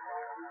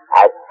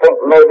 I think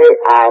maybe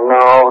I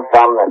know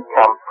some that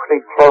come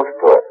pretty close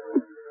to it.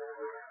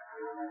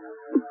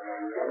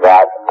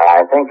 But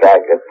I think I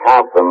could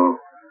count them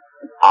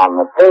on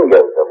the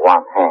fingers of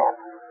one hand.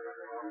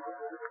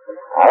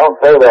 I don't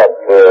say that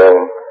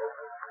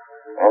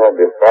in a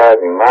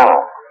disparaging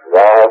manner. I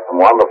have some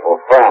wonderful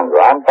friends.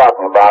 I'm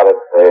talking about it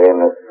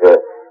in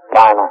its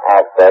final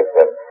aspect,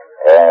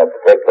 and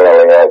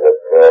particularly as it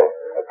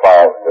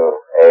applies to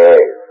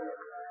AAs.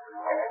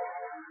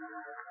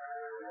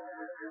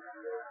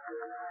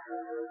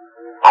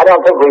 I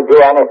don't think we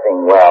do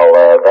anything well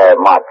very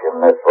much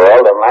in this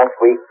world unless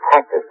we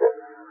practice it.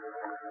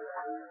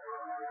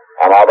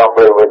 And I don't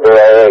believe we do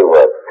AA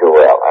work too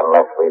well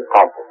unless we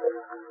practice it.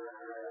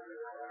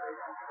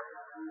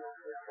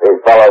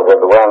 These fellows that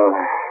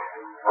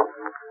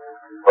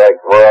break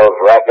world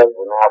records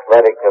in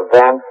athletic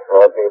events,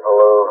 people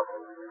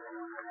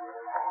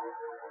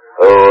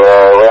who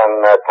win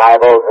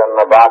titles in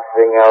the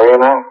boxing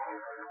arena,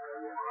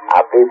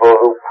 are people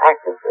who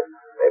practice it.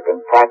 They've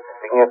been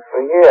practicing it for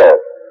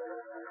years.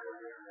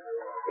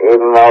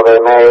 Even though they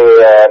may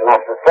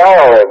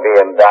necessarily be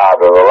endowed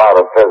with a lot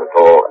of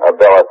physical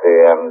ability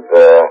and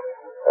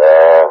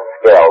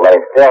skill, they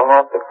still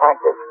have to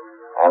practice.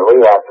 And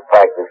we have to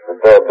practice to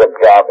do a good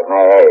job in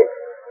AA.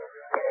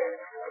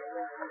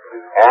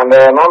 And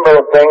there are a number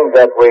of things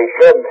that we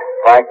should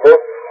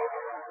practice.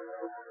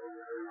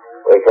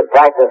 We should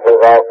practice, as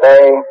I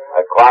say,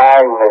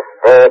 acquiring the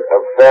spirit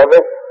of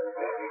service.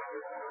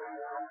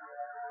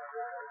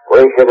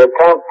 We should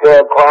attempt to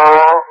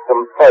acquire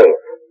some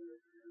faith,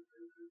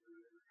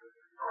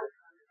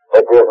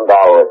 which isn't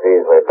always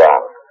easily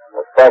done,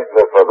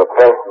 especially for the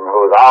person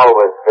who's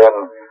always been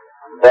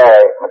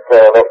very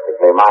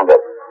materialistically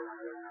minded.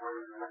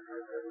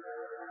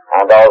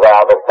 And those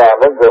are the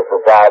standards of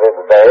society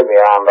today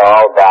beyond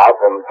all doubt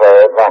and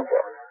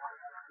peradventure.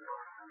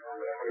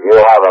 You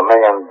have $1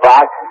 million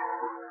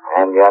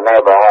and your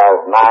neighbor has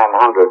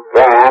 900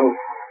 grand,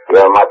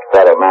 you're a much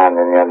better man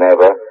than your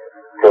neighbor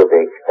to the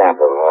extent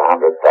of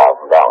 $100,000.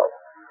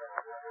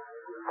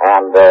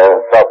 And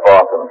so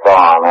forth and so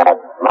on ad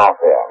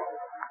nauseam.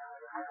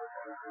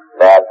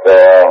 That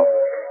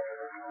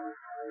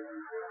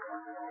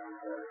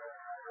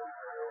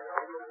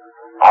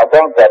I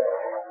think that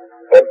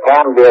it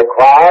can be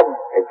acquired.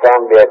 It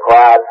can be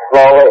acquired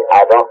slowly.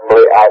 I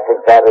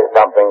think that is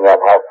something that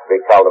has to be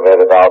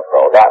cultivated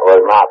also. That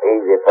was not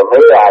easy for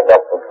me. I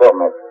just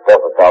assume it's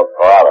difficult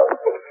for others.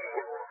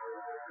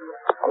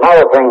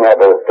 Another thing that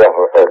is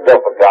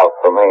difficult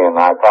for me, and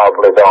I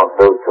probably don't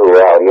do too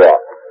well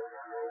yet,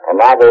 and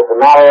that is the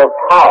matter of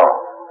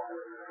tolerance.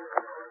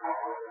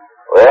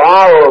 We're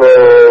all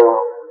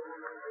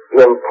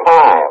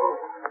inclined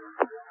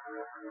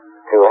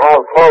to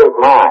have closed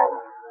minds.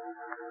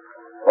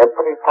 They're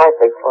pretty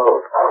tightly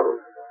closed.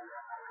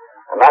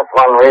 And that's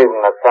one reason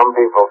that some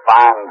people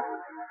find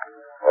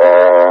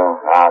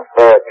our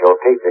spiritual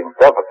teachings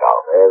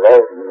difficult.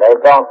 They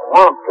don't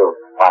want to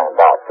find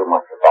out too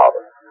much about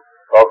it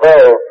for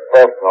various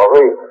personal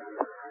reasons.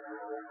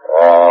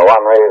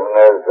 One reason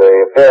is the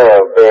fear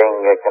of being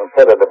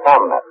considered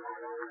effeminate,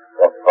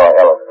 just for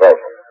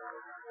illustration.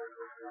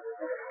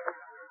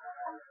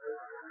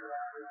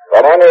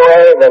 But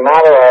anyway, the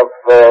matter of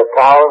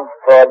tolerance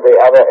toward the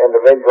other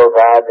individual's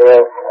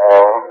ideas,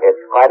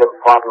 it's quite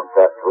important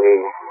that we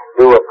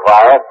do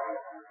acquire it.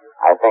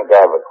 I think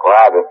I've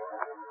acquired it.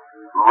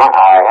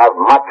 I have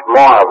much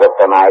more of it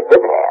than I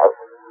did have,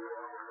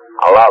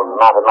 although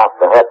not enough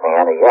to hurt me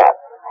any yet.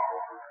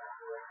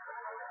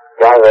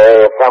 Because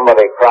if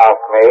somebody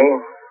crossed me,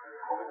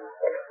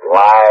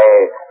 why,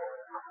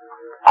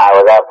 I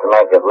would have to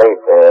make at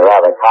least a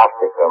rather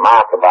caustic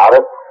remark about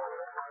it,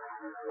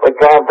 which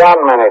I've done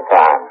many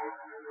times,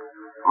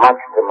 much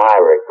to my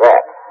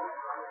regret.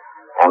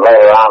 And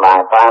later on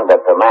I found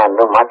that the man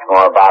knew much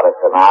more about it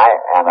than I,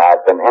 and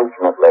I'd been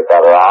infinitely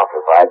better off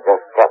if I'd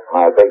just kept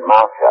my big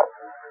mouth shut.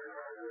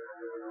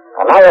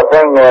 Another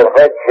thing with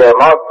which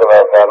most of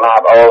us are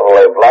not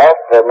overly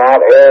blessed, and that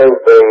is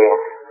the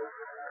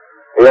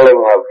feeling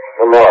of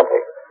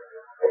humility.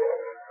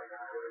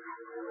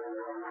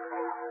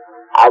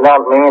 I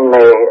don't mean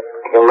the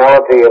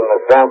humility in the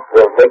sense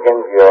of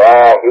Dickens, you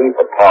are a heap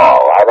of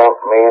tall. I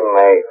don't mean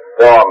the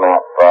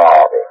doormat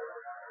variety.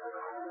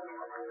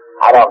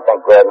 I don't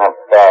think we're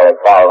necessarily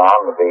called on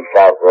to be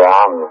shoved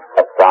around and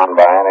stepped on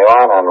by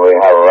anyone, and we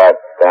have a right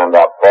to stand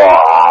up for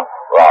our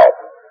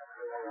rights.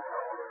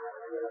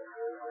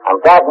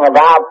 I'm talking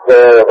about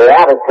the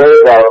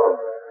attitude of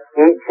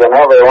each and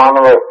every one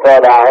of us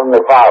toward our Heavenly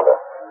Father.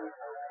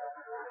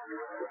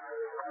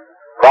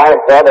 Christ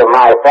said, of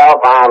myself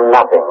I am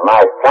nothing.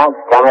 My strength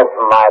cometh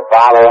from my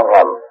Father in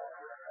heaven.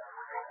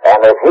 And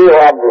if he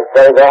had to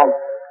say that,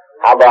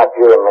 how about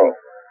you and me?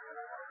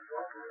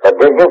 But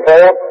did you say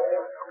it?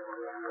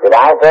 Did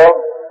I say it?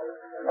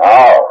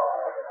 No.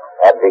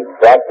 That's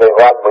exactly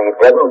what we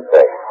didn't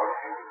say.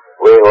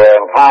 We were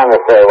inclined to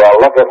say, well,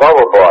 look us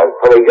overboard.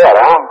 Pretty good,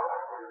 huh?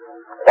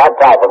 That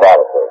type of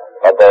attitude.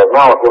 But there's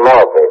no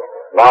humility,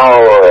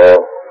 no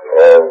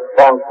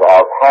sense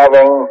of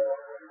having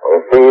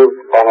received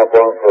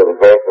anything through the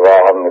grace of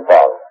our Heavenly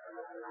Father.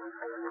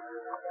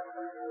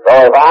 So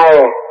if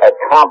I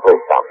accomplish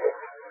something,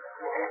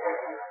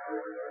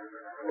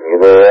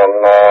 either in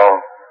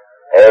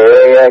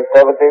AA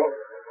activity,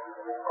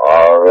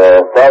 or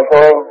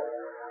socially,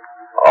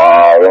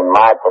 or in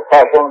my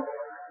profession,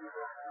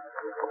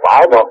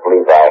 I don't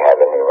believe I have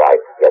any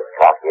right to get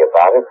cocky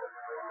about it.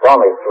 It's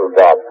only through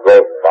God's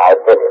grace that I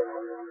did it.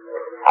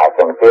 I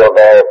can feel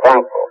very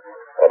thankful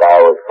that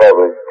I was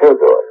privileged to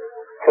do it,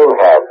 to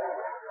have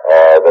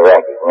the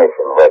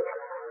recognition which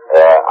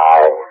I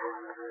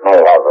may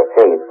have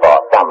received for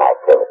some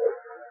activity.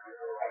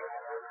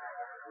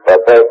 But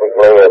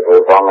basically it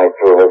was only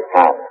through his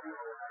kindness.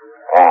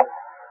 And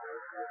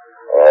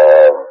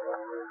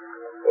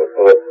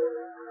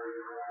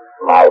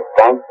my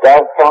strength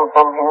does come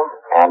from him,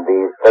 and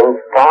these things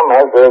come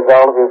as a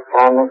result of his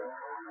kindness.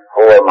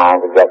 Who am I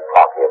to get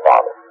cocky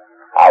about it?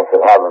 I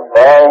should have a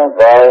very,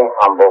 very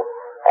humble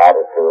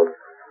attitude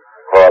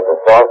toward the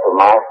source of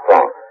my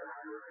strength.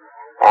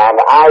 And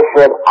I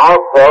should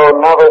also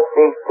never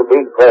cease to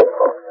be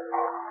grateful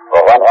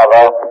for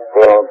whatever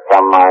feelings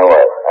come my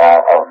way,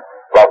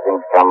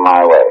 blessings come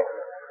my way.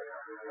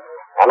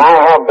 And I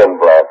have been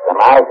blessed, and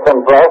I've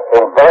been blessed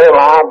in very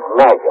large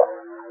measure.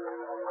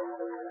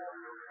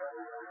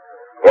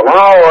 You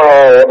know,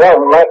 it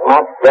doesn't make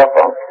much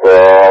difference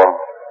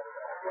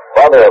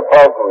whether a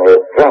person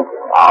is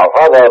drinking or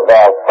whether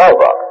they're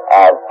sober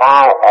as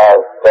far as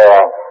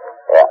their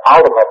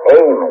ultimate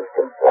aim is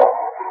concerned.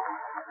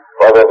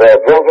 Whether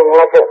they're drinking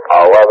liquor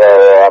or whether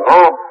they're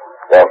not,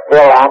 they're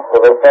still after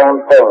the same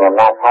thing, and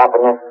that's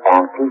happiness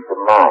and peace of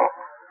mind.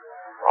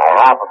 I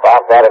harp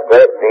about that a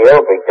great deal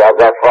because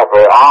that's what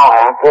we're all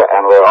after,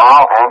 and we're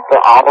all after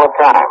all the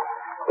time.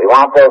 We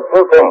want those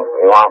two things.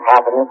 We want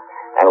happiness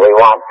and we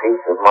want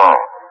peace of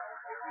mind.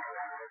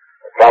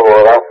 The trouble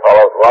with us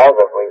fellows was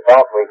that we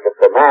thought we could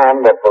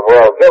demand that the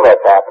world give us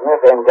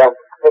happiness in just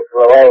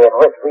particular way in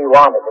which we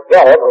wanted to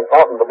get it, which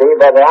happened to be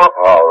by the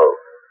alcohol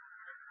route.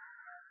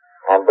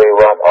 And we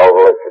weren't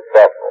overly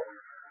successful.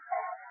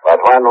 But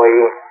when we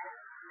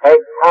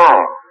take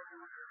time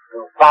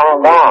to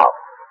find out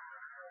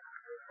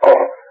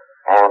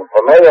and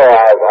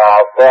familiarize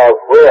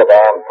ourselves with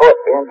and put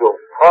into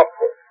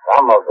practice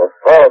some of the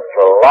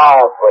spiritual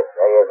laws which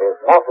it is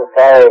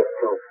necessary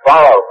to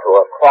follow to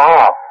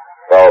acquire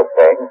those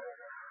things,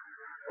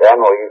 then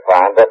we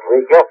find that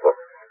we get them.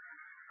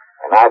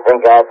 And I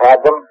think I've had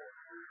them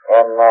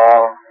in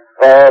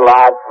very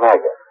large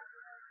measure.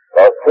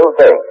 Those two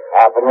things,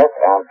 happiness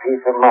and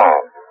peace of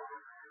mind.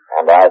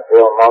 And I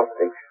feel most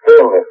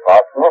extremely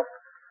fortunate,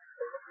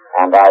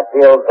 and I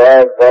feel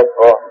very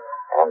grateful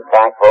and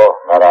thankful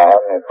that our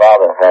Heavenly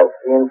Father has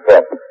seen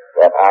fit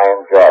that I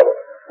enjoyed it.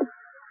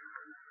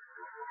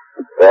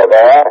 They're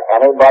there.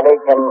 Anybody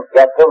can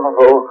get them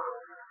who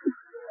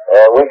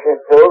wishes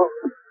to,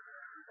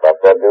 but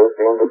there do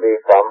seem to be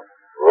some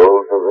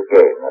rules of the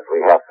game that we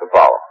have to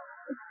follow.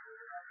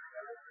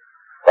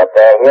 But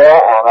they're here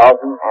and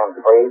open and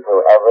free to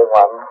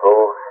everyone who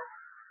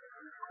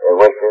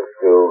wishes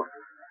to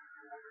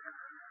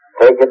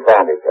take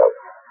advantage of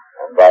them.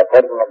 And by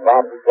taking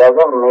advantage of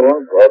them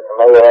means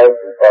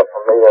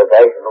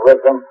familiarization with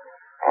them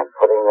and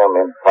putting them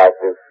in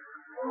practice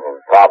and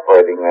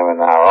incorporating them in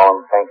our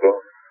own thinking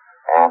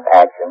and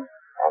action,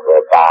 and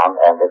we're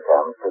bound and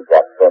determined to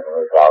get certain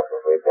results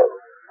as we do.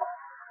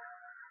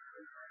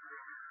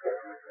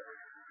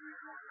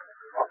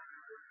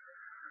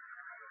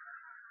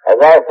 As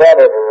I said,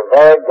 it is a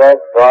very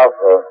great source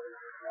of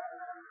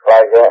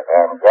pleasure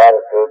and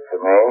gratitude to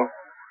me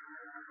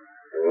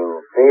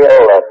to feel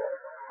that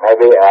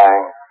maybe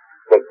I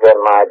kicked in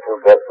my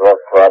 2 bits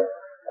worth toward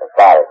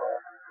society.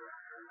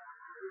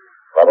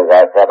 But as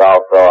I said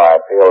also, I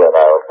feel that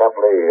I was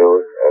simply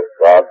used as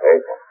God's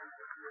agent.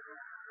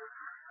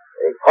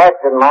 The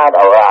question might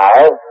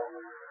arise,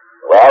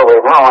 well, we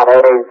know what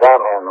Eddie's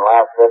done in the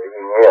last 15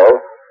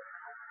 years,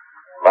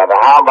 but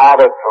how about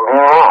it from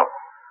here on?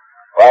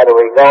 Where do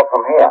we go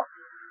from here?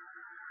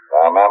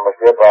 Our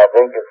membership, I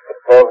think, is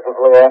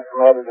conservatively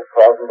estimated at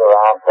present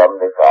around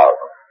 70,000.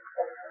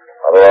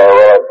 Whether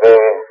will it be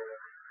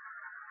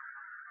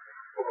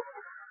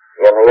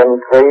in the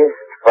increase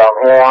from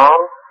here on?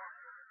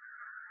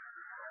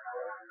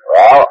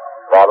 Well,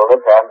 that'll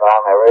depend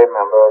on every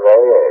member of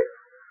AA.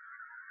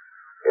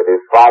 It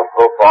is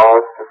possible for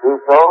us to do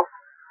so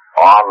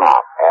or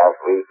not as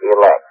we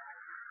elect.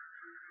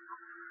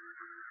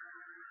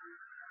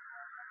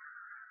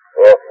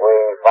 If we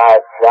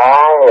fight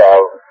shy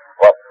of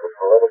what the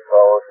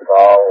politicos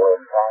call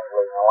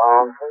entangling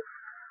alliances,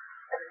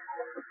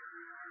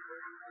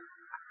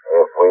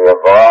 if we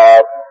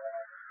avoid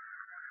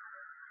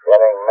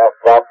getting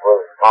messed up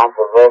with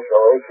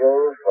controversial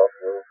issues such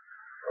as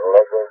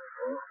religious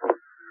and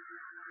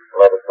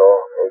political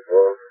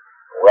issues,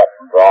 wet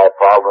and dry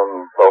problems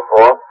and so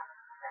forth,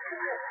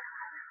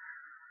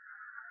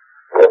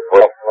 if we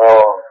have no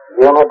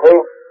unity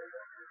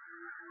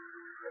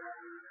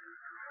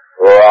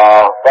through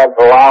our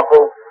central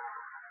office,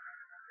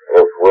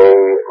 if we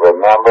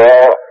remember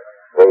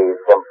the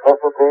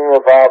simplicity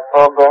of our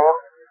program,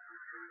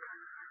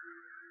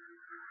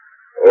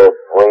 if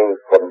we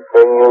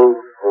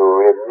continue to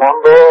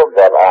remember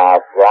that our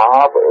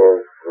job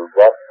is to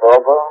get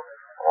sober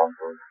and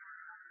to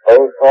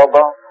stay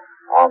sober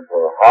and to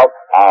help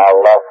our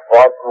less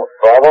fortunate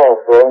brother in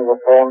doing the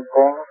same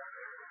thing,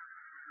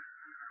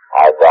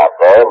 I doubt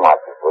very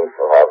much if we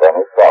shall have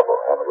any trouble,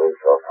 and we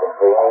shall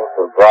continue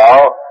to grow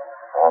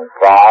and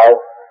thrive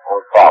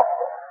and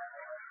prosper.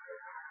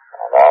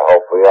 And I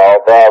hope we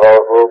all bear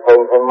those little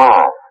things in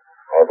mind.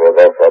 Maybe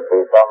there should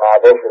be some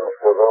additions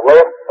to the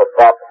list, but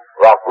that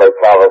roughly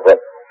covers it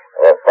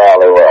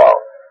fairly well.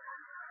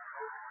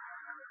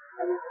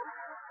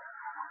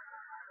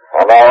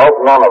 And I hope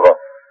none of us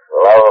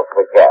will ever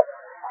forget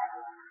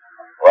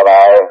what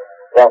I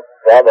just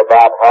said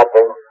about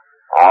helping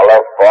our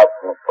less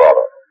fortunate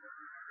brother.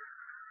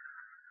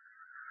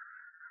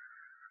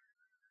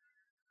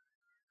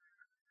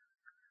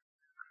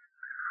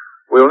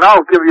 We'll now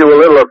give you a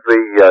little of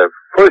the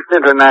First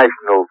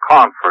International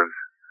Conference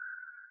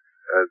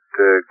at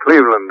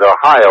Cleveland,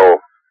 Ohio,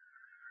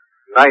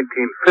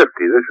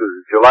 1950. This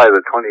was July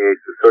the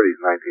 28th to 30th,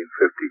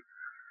 1950.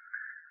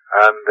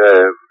 And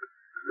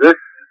this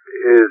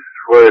is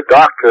where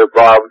Dr.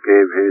 Bob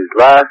gave his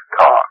last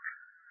talk.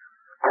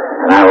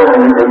 And I was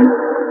thinking,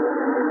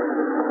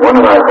 one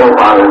of our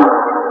co-founders,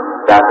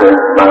 Dr.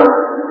 Bob,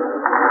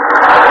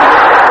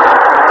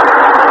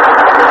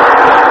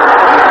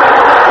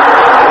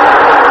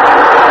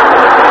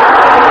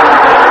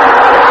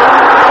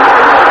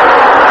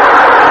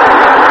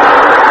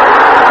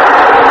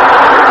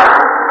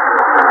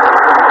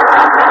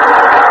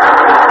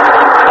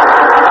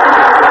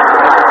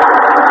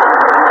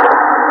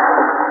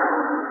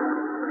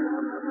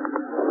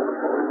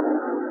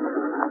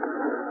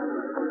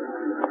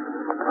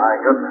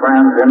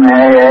 friends in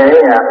AA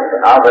and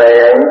of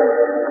AA,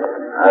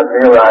 I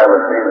feel I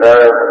would be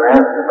very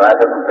remiss if I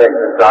didn't take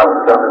this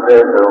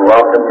opportunity to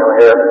welcome you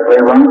here to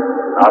Cleveland,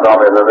 not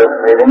only to this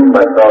meeting,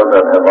 but those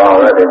that have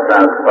already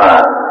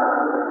transpired.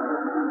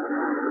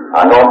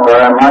 I hope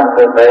very much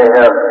that they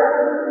have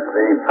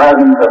the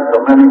presence of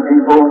so many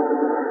people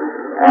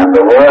and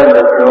the word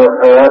that you have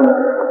heard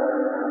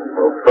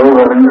will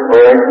prove an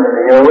inspiration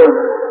to you,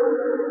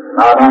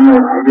 not only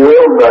to you,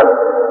 but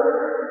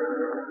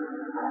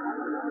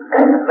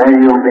may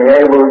you be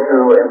able to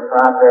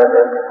impart that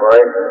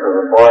inspiration to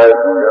the boys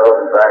and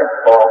girls back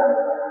home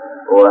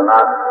who are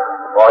not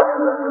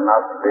fortunate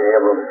enough to be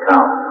able to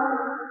come.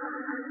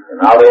 In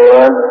other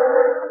words,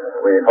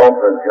 we hope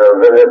that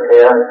your visit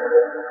here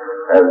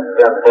has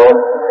been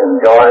both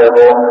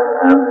enjoyable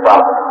and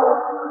profitable.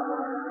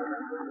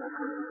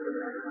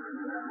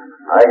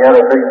 I get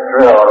a big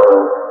thrill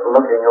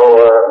looking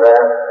over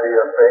there to see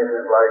your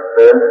faces like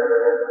this,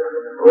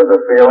 with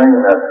the feeling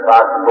that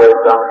possibly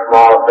some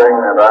small thing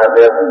that I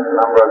did a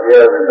number of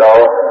years ago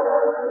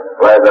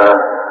played a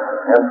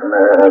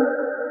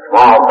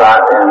small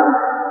part in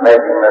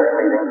making this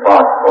meeting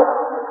possible.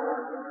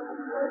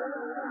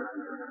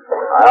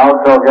 I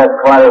also get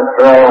quite a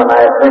thrill when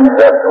I think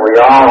that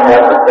we all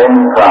have the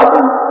same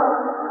problem.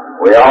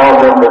 We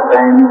all did the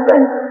same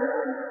thing.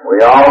 We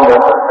all get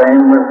the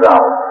same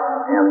result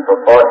in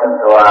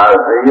proportion to our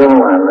zeal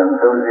and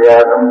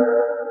enthusiasm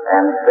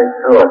and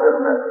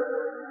stick-to-itiveness.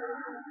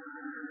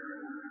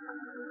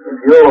 If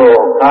you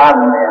will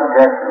pardon the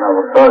injection of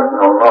a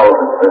personal note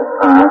at this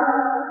time,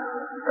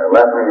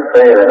 let me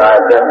say that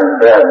I've been in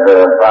bed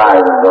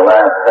 5 of the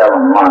last 7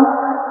 months,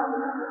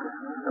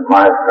 and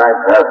my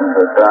strength hasn't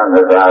returned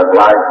as I'd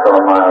like,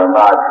 so my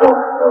remarks will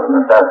of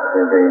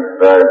necessity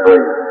be very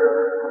brief.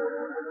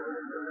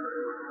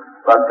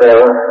 But there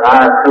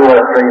are 2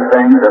 or 3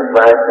 things that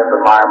flashed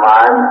into my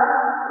mind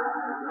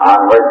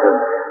on which it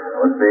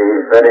would be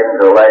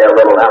fitting to lay a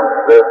little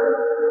emphasis.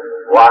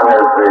 One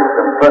is the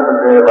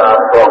simplicity of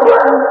our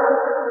program.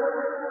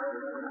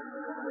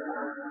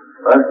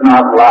 Let's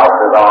not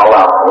louse it all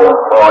up with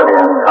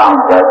Freudian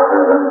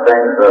complexes and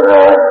things that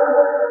are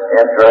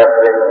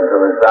interesting to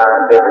the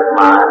scientific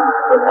mind,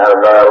 but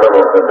have very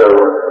little to do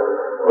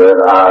with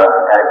our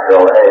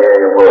actual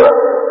AA work.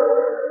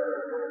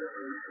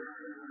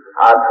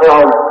 Our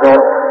thoughts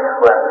just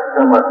when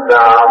simmered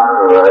down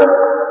to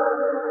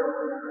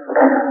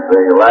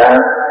the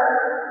last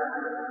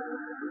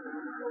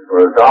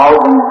resolve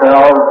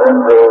themselves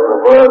into the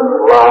words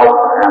love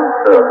and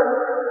service.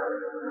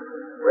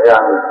 We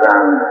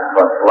understand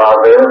what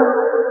love is,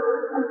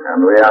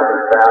 and we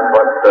understand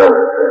what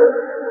service is.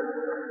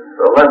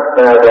 So let's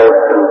bear those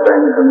 2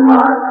 things in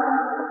mind.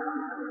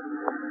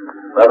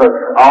 Let us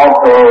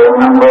also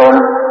remember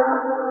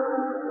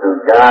to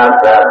guard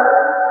that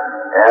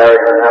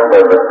area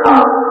number the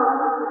tongue.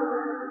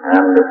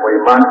 And if we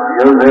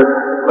must use it,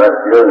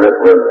 let's use it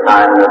with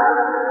kindness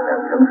and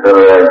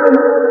consideration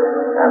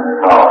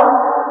and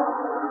tolerance.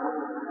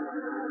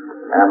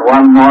 And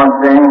one more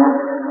thing,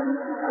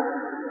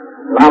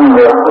 none of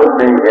us would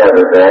be here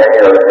today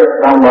if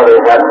somebody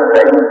hadn't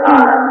taken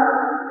time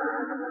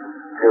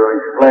to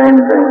explain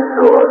things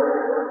to us,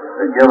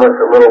 to give us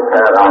a little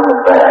pat on the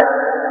back,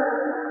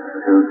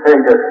 to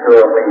take us to a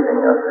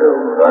meeting or two,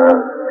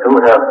 to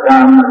have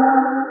done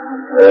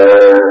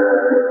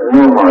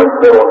numerous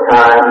little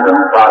kind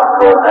and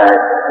thoughtful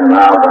acts in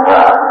our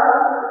behalf.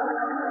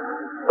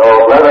 So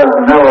let us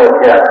never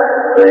get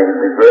the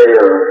degree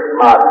of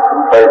smart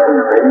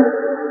complacency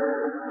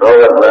so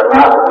that we're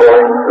not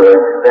willing to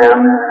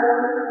extend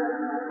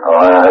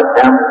or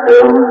attempt to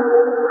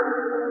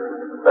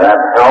that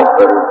help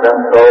that has been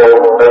so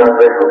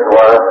beneficial to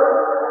us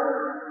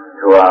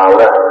to our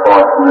less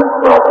fortunate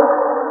brothers.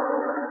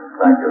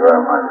 Thank you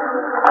very much.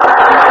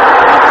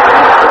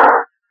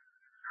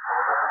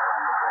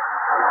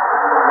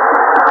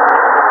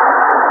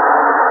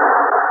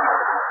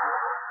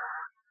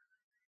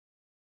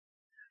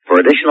 For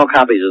additional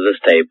copies of this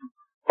tape,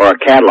 or a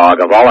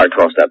catalog of all our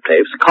 12-step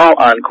tapes, call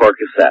Encore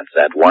Cassettes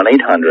at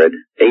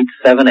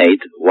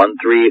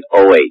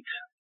 1-800-878-1308.